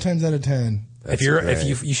 9 times out of 10. If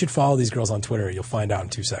you should follow these girls on Twitter, you'll find out in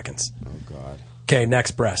 2 seconds. Oh God. Okay,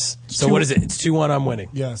 next breast. So what is it? It's 2-1. I'm winning.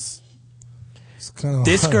 Yes. It's kind of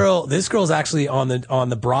This girl's actually on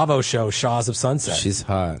the Bravo show, Shaws of Sunset. She's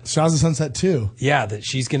hot. Shaws of Sunset 2. Yeah, that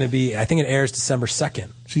she's going to be. I think it airs December 2nd.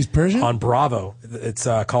 She's Persian on Bravo. It's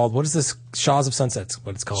called, what is this? Shaws of Sunset.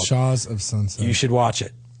 What it's called? Shaws of Sunset. You should watch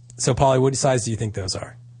it. So, Paulie, what size do you think those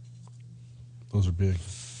are? Those are big.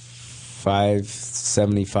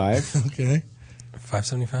 575. Okay.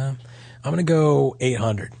 575. I'm going to go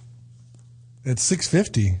 800. It's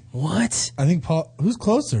 650. What? I think who's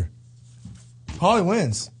closer? Paulie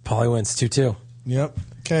wins. Paulie wins 2-2. Yep.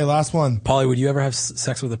 Okay, last one. Paulie, would you ever have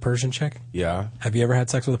sex with a Persian chick? Yeah. Have you ever had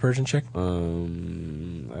sex with a Persian chick? I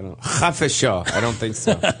don't. I don't think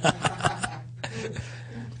so.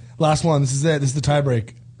 Last one. This is it. This is the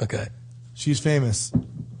tiebreak. Okay. She's famous.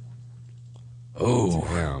 Oh.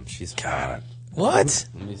 Damn, she's hot. What?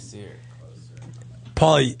 Let me see her closer.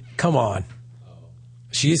 Paulie, come on.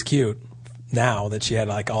 She is cute now that she had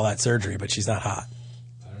like all that surgery, but she's not hot.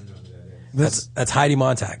 I don't know who that is. That's Heidi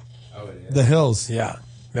Montag. Oh, it is. The Hills. Yeah.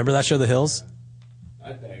 Remember that show, The Hills?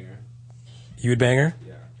 I'd bang her. You would bang her?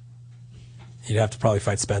 Yeah. You'd have to probably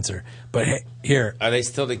fight Spencer. But hey, here. Are they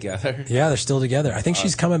still together? Yeah, they're still together. I think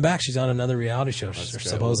she's coming back. She's on another reality show.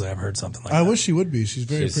 Supposedly, I've heard something like that. I wish she would be. She's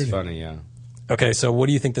very She's pretty. funny, yeah. Okay, so what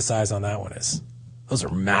do you think the size on that one is? Those are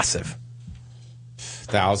massive.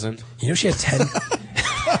 1,000. You know she had 10.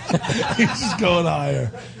 He's just going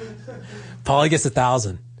higher. Paulie gets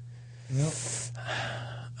 1,000. Yep.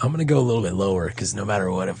 I'm going to go a little bit lower because no matter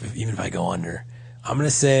what, even if I go under, I'm going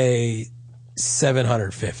to say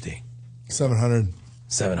 750. 700.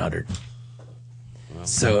 700.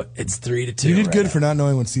 So it's 3-2. You did right good now. for not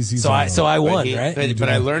knowing what CC's So I won, right? But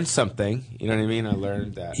I learned something. You know what I mean? I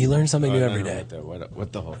learned that. You learn something new I every don't day. know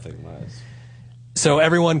what the whole thing was. So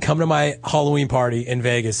everyone come to my Halloween party in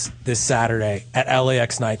Vegas this Saturday at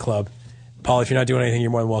LAX nightclub. Paul, if you're not doing anything, you're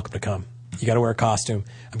more than welcome to come. You got to wear a costume.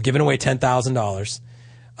 I'm giving away $10,000.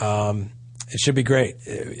 It should be great.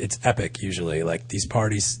 It's epic usually. Like these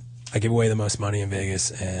parties, I give away the most money in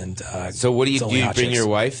Vegas. And so what do you it's do? only You hot bring chicks. your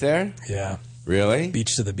wife there? Yeah. Really?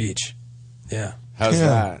 Beach to the beach. Yeah. How's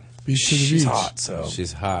that? Beach to the She's beach. hot. So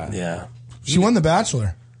She's hot. yeah. She won The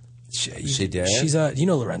Bachelor. She did? She's you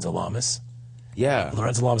know Lorenzo Lamas. Yeah.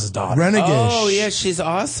 Lorenzo Lamas' daughter. Renegade. Oh, yeah, she's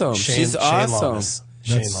awesome. She's awesome. Lamas.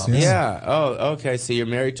 Shane That's- Lamas. Yeah. Oh, okay. So you're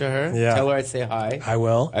married to her? Yeah. Tell her I'd say hi. I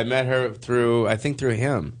will. I met her through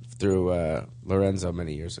Lorenzo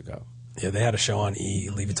many years ago. Yeah, they had a show on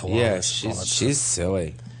Leave It to Lamas. Yeah, all that she's stuff.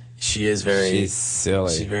 silly. She is very. She's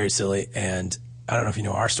silly. She's very silly, and I don't know if you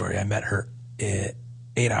know our story. I met her 8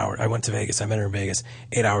 hours. I went to Vegas. I met her in Vegas.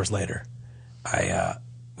 8 hours later,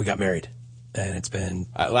 we got married, and it's been.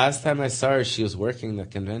 Last time I saw her, she was working the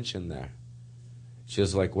convention there. She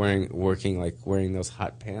was like wearing those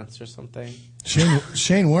hot pants or something.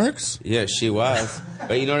 Shane works? Yeah, she was.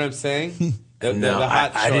 But you know what I'm saying? The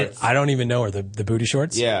hot shorts. I don't even know her. The booty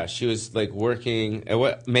shorts? Yeah, she was like working.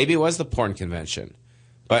 Maybe it was the porn convention.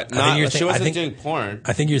 But she wasn't doing porn.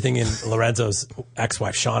 I think you're thinking Lorenzo's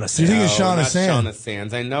ex-wife, Shauna Sands. You're thinking Shauna Sands. Shauna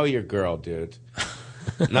Sands. I know your girl, dude.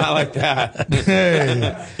 Not like that.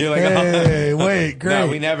 Hey. You're like, hey, wait,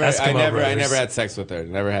 great. No, I never Brothers. had sex with her.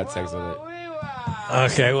 Never had sex with her.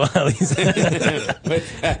 Okay, well, at least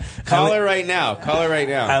call her right now. Call her right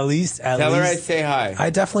now. At least tell her I say hi. I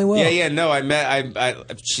definitely will. Yeah. No,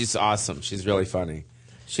 she's awesome. She's really funny.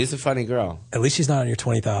 She's a funny girl. At least she's not on your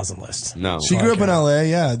 20,000 list. No. She grew up in L.A.,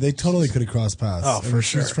 yeah. They totally could have crossed paths. Oh, for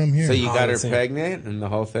sure. She's from here. So you got her pregnant and the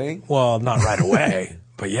whole thing? Well, not right away,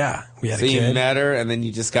 but yeah. We had a kid. So you met her and then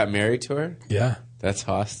you just got married to her? Yeah. That's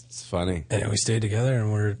awesome. It's funny. And we stayed together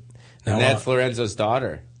and we're... And that's Lorenzo's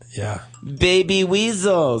daughter. Yeah. Baby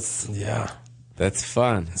weasels. Yeah. That's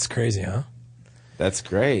fun. It's crazy, huh? That's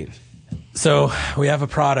great. So we have a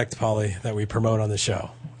product, Polly, that we promote on the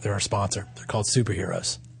show. They're our sponsor. They're called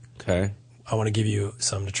Superheroes. Okay. I want to give you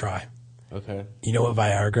some to try. Okay. You know what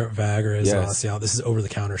Viagra is? Yes. This is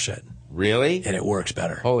over-the-counter shit. Really? And it works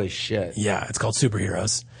better. Holy shit. Yeah, it's called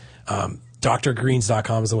Superheroes.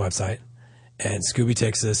 DrGreens.com is the website. And Scooby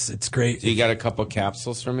takes this. It's great. So you got a couple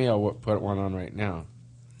capsules for me? I'll put one on right now.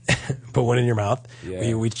 Put one in your mouth.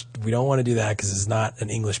 Yeah. We don't want to do that because it's not an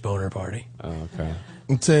English boner party. Oh, okay.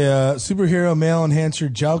 It's a superhero male enhancer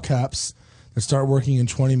gel caps that start working in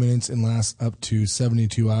 20 minutes and last up to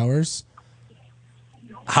 72 hours.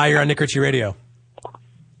 Hi, you're on Nick Ritchie Radio.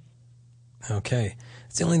 Okay.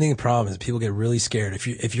 It's the only problem is people get really scared.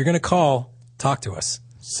 If you're going to call, talk to us.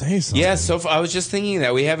 Say something. Yeah, so I was just thinking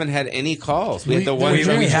that we haven't had any calls. We had the one.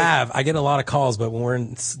 We have. I get a lot of calls, but when we're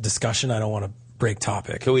in discussion, I don't want to break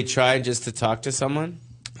topic. Can we try just to talk to someone?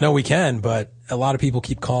 No, we can, but a lot of people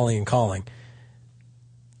keep calling and calling.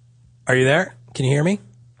 Are you there? Can you hear me?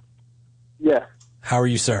 Yeah. How are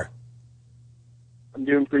you, sir? I'm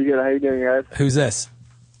doing pretty good. How you doing, guys? Who's this?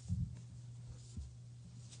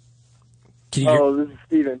 This is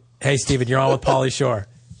Steven. Hey, Steven, you're on with Pauly Shore.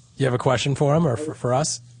 You have a question for him or for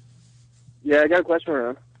us? Yeah, I got a question for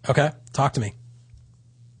him. Okay, talk to me.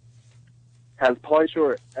 Has Pauly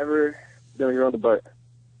Shore ever done a girl in the butt?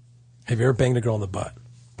 Have you ever banged a girl in the butt,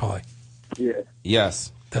 Pauly? Yeah.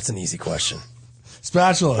 Yes. That's an easy question.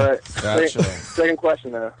 Spatula. Second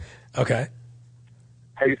question, though. Okay.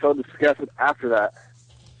 Have you felt disgusted after that?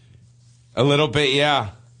 A little bit,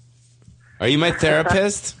 yeah. Are you my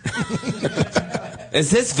therapist? Is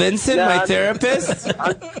this Vincent, my therapist?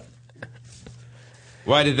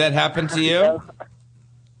 Why, did that happen to you?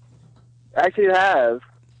 Actually, it has.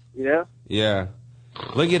 You know? Yeah.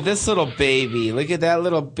 Look at this little baby. Look at that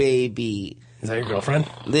little baby. Is that your girlfriend?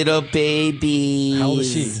 Little baby. How old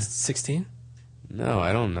is she? 16? No,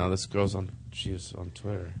 I don't know. This girl's she was on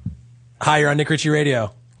Twitter. Hi, you're on Nick Ritchie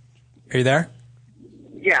Radio. Are you there?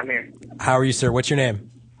 Yeah, I'm here. How are you, sir? What's your name?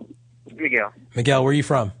 Miguel. Miguel, where are you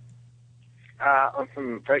from? I'm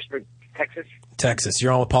from Fredericksburg, Texas. Texas.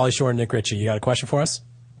 You're on with Pauly Shore and Nick Ritchie. You got a question for us?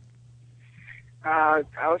 I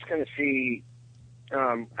was going to see...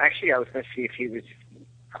 actually, I was going to see if he was...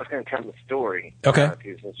 I was going to tell him the story. Okay. If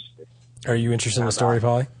he was interested. Are you interested in the story,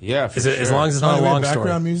 Pauly? Yeah, for sure. As long as it's not a long story.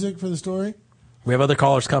 Background music for the story? We have other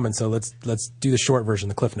callers coming, so let's do the short version,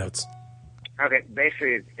 the Cliff Notes. Okay,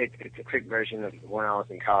 basically, it's a quick version of when I was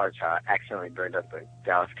in college. I accidentally burned up a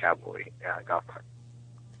Dallas Cowboy golf cart.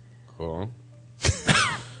 Cool.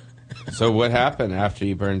 So what happened after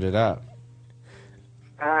you burned it up?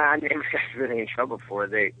 I never got really in trouble for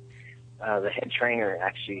it. The head trainer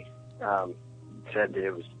actually said that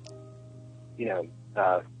it was,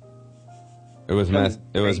 it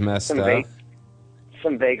was messed up.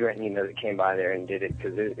 Some vagrant, that came by there and did it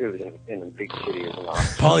because it was in a big city.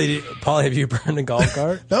 Pauly, have you burned a golf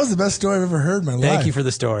cart? That was the best story I've ever heard in my life. Thank you for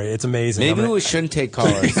the story. It's amazing. Maybe we shouldn't take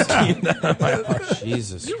callers.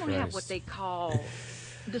 Jesus You don't Christ. have what they call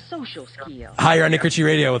the social skill. Hi, you're on Nick Ritchie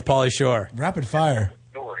Radio with Pauly Shore. Rapid fire.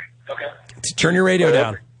 Okay. Turn your radio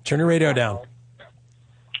down. Turn your radio down.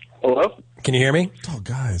 Hello? Can you hear me? Oh,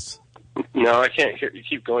 guys. No, I can't hear. You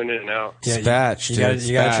keep going in and out. Yeah, Spatch, you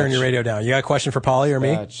got to turn your radio down. You got a question for Pauly or me?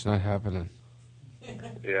 Spatch, not happening.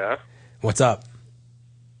 Yeah. What's up?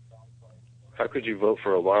 How could you vote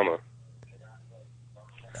for Obama?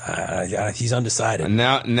 He's undecided.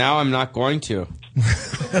 Now I'm not going to.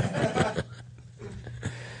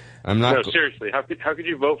 I'm not. No, seriously. How could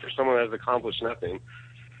you vote for someone that has accomplished nothing?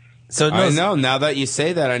 I know. Now that you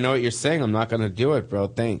say that, I know what you're saying. I'm not going to do it, bro.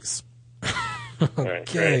 Thanks.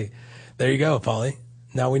 Okay. There you go, Pauly.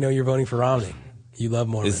 Now we know you're voting for Romney. You love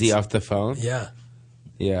Mormons. Is he off the phone? Yeah.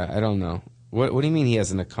 Yeah, I don't know. What do you mean he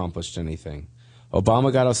hasn't accomplished anything?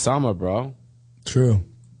 Obama got Osama, bro. True.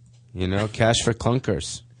 You know, cash for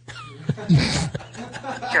clunkers.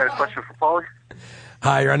 Got a question for Paulie?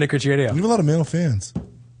 Hi, you're on Nick Ritchie Radio. We have a lot of male fans.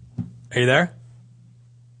 Are you there?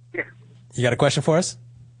 Yeah. You got a question for us?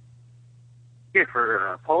 Yeah,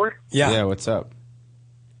 for Paulie? Yeah. Yeah, what's up?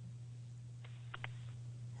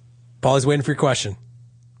 Paulie's waiting for your question.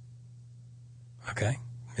 Okay,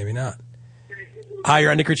 maybe not. Hi,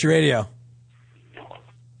 you're on Nick Ritchie Radio.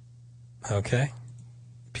 Okay.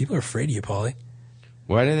 People are afraid of you, Paulie.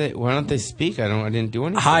 Why don't they speak? I didn't do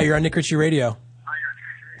anything. Hi, you're on Nick Ritchie Radio.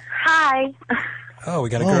 Hi. Oh, we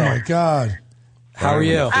got a girl. Oh my God. How are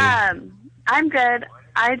you? I'm good.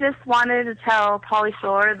 I just wanted to tell Pauly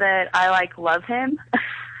Shore that I love him.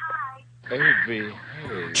 Baby.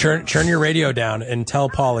 Turn your radio down and tell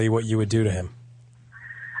Pauly what you would do to him.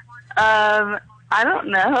 I don't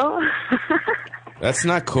know. That's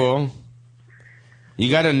not cool. You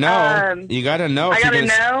gotta know. You gotta know. I gotta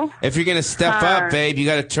know? If you're gonna step up, babe, you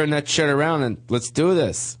gotta turn that shit around and let's do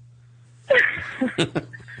this.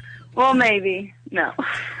 Well, maybe. No.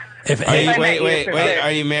 Wait.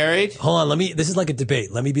 Are you married? Hold on. This is like a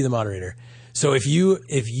debate. Let me be the moderator. So if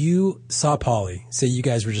you saw Pauly, say you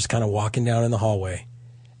guys were just kind of walking down in the hallway,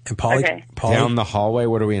 and Pauly Down the hallway.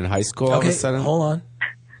 What are we in high school? All of a sudden? Hold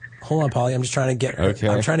on, Pauly. I'm just trying to get. Okay.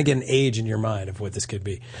 I'm trying to get an age in your mind of what this could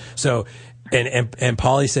be. So, and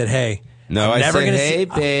Pauly said, "Hey, no, I'm I never said, gonna hey, see,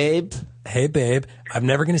 babe. Hey, babe. I'm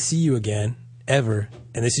never going to see you again, ever.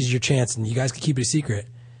 And this is your chance, and you guys can keep it a secret.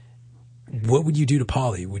 What would you do to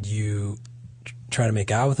Pauly? Would you try to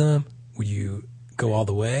make out with him? Would you go all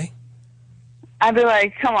the way? I'd be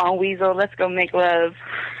like, come on, Weasel, let's go make love.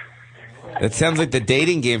 That sounds like the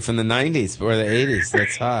dating game from the 90s or the 80s.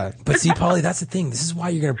 That's hot. But see, Pauly, that's the thing. This is why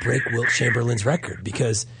you're going to break Wilt Chamberlain's record,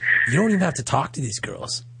 because you don't even have to talk to these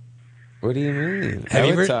girls. What do you mean?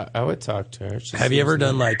 I would talk to her. Have you ever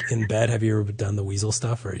done, in bed, have you ever done the Weasel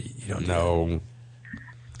stuff, or you don't? No.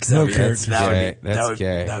 That's gay.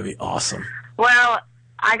 That would be awesome. Well,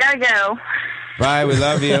 I gotta go. Bye. We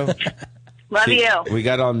love you. Love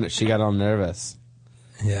you. She got all nervous.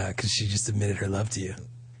 Yeah, because she just admitted her love to you.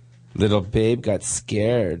 Little babe got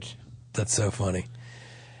scared. That's so funny.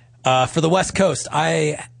 For the West Coast,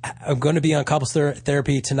 I'm going to be on Couples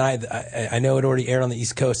Therapy tonight. I know it already aired on the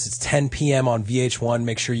East Coast. It's 10 p.m. on VH1.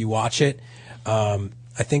 Make sure you watch it. I'm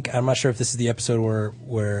not sure if this is the episode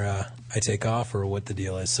where I take off or what the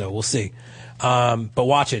deal is. So we'll see. But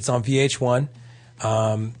watch it. It's on VH1.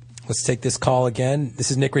 Let's take this call again.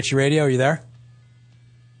 This is Nick Ritchie Radio. Are you there?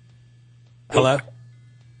 Hello?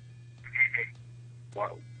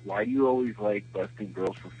 Why do you always like busting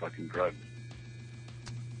girls for fucking drugs?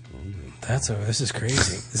 This is crazy.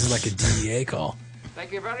 This is like a DEA call.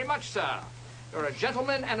 Thank you very much, sir. You're a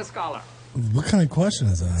gentleman and a scholar. What kind of question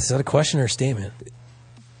is that? Is that a question or a statement?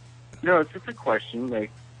 No, it's just a question.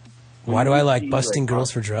 Why do I like busting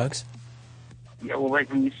girls for drugs? Yeah, well,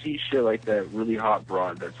 when you see shit like that really hot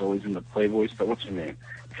broad that's always in the Playboy stuff, what's her name?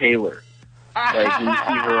 Taylor. When you see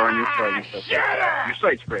her on your site and stuff like that. Your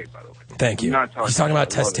site's great, by the way. Thank you. He's talking about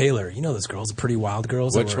Tess love it. Taylor. You know those girls, the pretty wild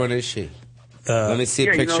girls. Which one is she? Let me see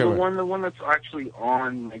a picture. You know, the one that's actually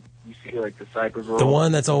on, you see, the Cyber Girl. The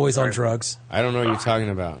one that's always on drugs. I don't know what you're talking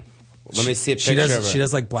about. Let me see a picture of her. She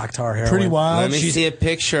does black tar heroin. Pretty wild. Let me see a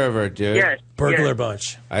picture of her, dude. Yes. Burglar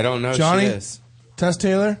Bunch. I don't know Johnny? who she is. Tess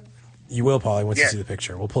Taylor? You will, Pauly, once you see the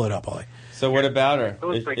picture. We'll pull it up, Pauly. So what about her?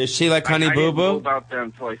 Is she like Honey Boo I didn't know Boo? about them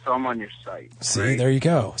until I saw them on your site. See, there you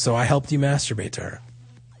go. So I helped you masturbate to her.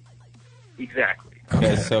 Exactly.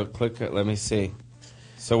 Okay, so let me see.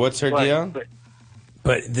 So what's her deal?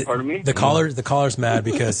 Pardon me? The caller's mad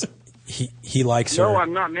because he likes her. No,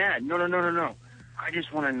 I'm not mad. No. I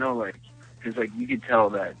just want to know, because you could tell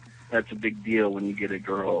that that's a big deal when you get a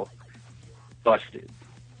girl busted.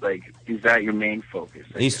 Is that your main focus?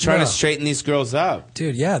 He's trying to straighten these girls up.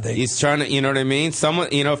 Dude, yeah. He's trying to, you know what I mean? Someone,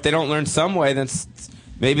 if they don't learn some way, then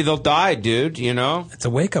maybe they'll die, dude, It's a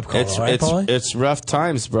wake-up call, right, Pauly? It's rough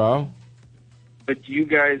times, bro. But you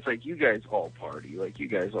guys all party. You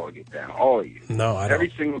guys all get down. All of you. No, I don't.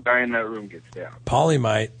 Every single guy in that room gets down. Pauly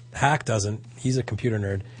might. Hack doesn't. He's a computer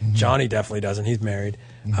nerd. Mm-hmm. Johnny definitely doesn't. He's married.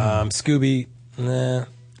 Scooby, nah.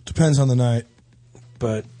 Depends on the night.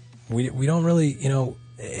 But we don't really,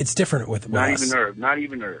 it's different with Not us.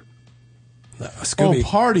 even Herb. Scooby. Oh,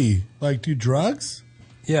 party. Do drugs?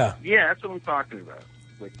 Yeah. Yeah, that's what I'm talking about.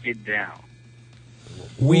 Get down.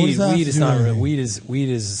 Weed is not real. Weed is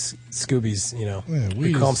Scooby's,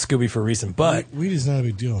 we call him Scooby for a reason. But weed is not a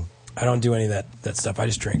big deal. I don't do any of that stuff. I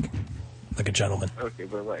just drink like a gentleman. Okay,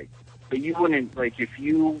 but But you wouldn't, like, if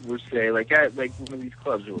you were, say, like, at like one of these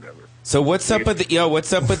clubs or whatever. So what's up with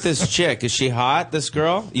what's up with this chick? Is she hot? This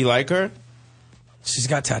girl? You like her? She's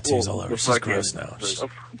got tattoos all over. She's gross now.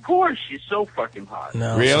 Of course, she's so fucking hot.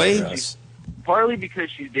 No, really? she's gross. Partly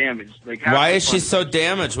because she's damaged. Like, Why is she so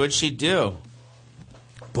damaged? What'd she do?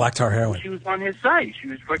 Black tar heroin. She was on his side. She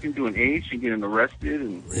was fucking doing AIDS. She getting arrested.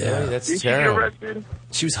 And Yeah, that's didn't terrible. She get arrested?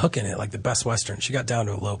 She was hooking it like the Best Western. She got down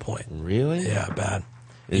to a low point. Really? Yeah, bad.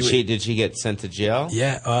 Did she get sent to jail?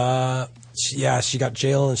 Yeah, she got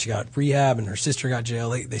jail and she got rehab, and her sister got jail.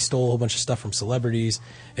 They stole a whole bunch of stuff from celebrities.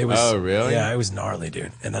 It was Oh, really? Yeah, it was gnarly,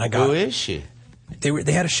 dude. And then I got Who is she?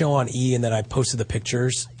 They had a show on E, and then I posted the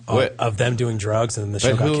pictures of them doing drugs, and then the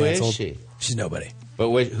show But got who is canceled. she? She's nobody. But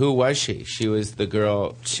who was she? She was the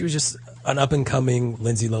girl. She was just an up and coming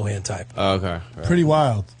Lindsay Lohan type. Oh, okay. Right. Pretty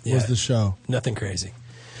Wild Yeah. was the show. Nothing crazy.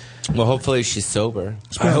 Well, hopefully she's sober.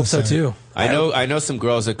 I hope so too. I know some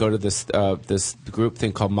girls that go to this this group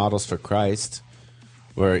thing called Models for Christ,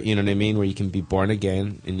 where you know what I mean, where you can be born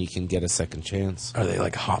again and you can get a second chance. Are they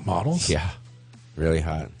like hot models? Yeah, really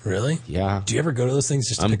hot. Really? Yeah. Do you ever go to those things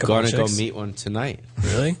just to I'm pick up on gonna go chicks? meet one tonight.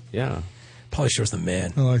 Really? Yeah. Pauly Shore's the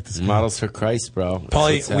man. I like this guy. Models for Christ, bro.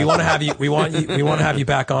 Pauly, we want to have you. We want to have you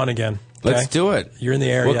back on again. Okay? Let's do it. You're in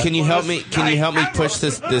the area. Well, can you help me? Can you help me push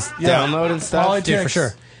this download and stuff? Politics. For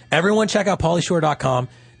sure. Everyone check out PaulyShore.com.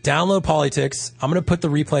 Download Politics. I'm going to put the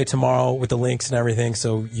replay tomorrow with the links and everything,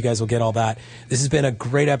 so you guys will get all that. This has been a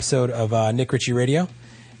great episode of Nick Ritchie Radio.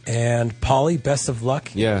 And Pauly, best of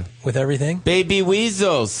luck with everything. Baby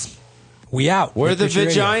weasels. We out. Where's Nick the Ritchie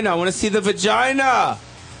Radio. vagina? I want to see the vagina.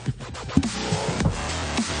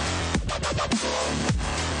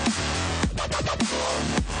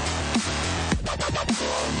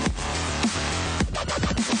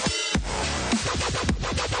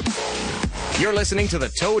 You're listening to the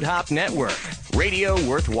Toad Hop Network, radio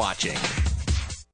worth watching.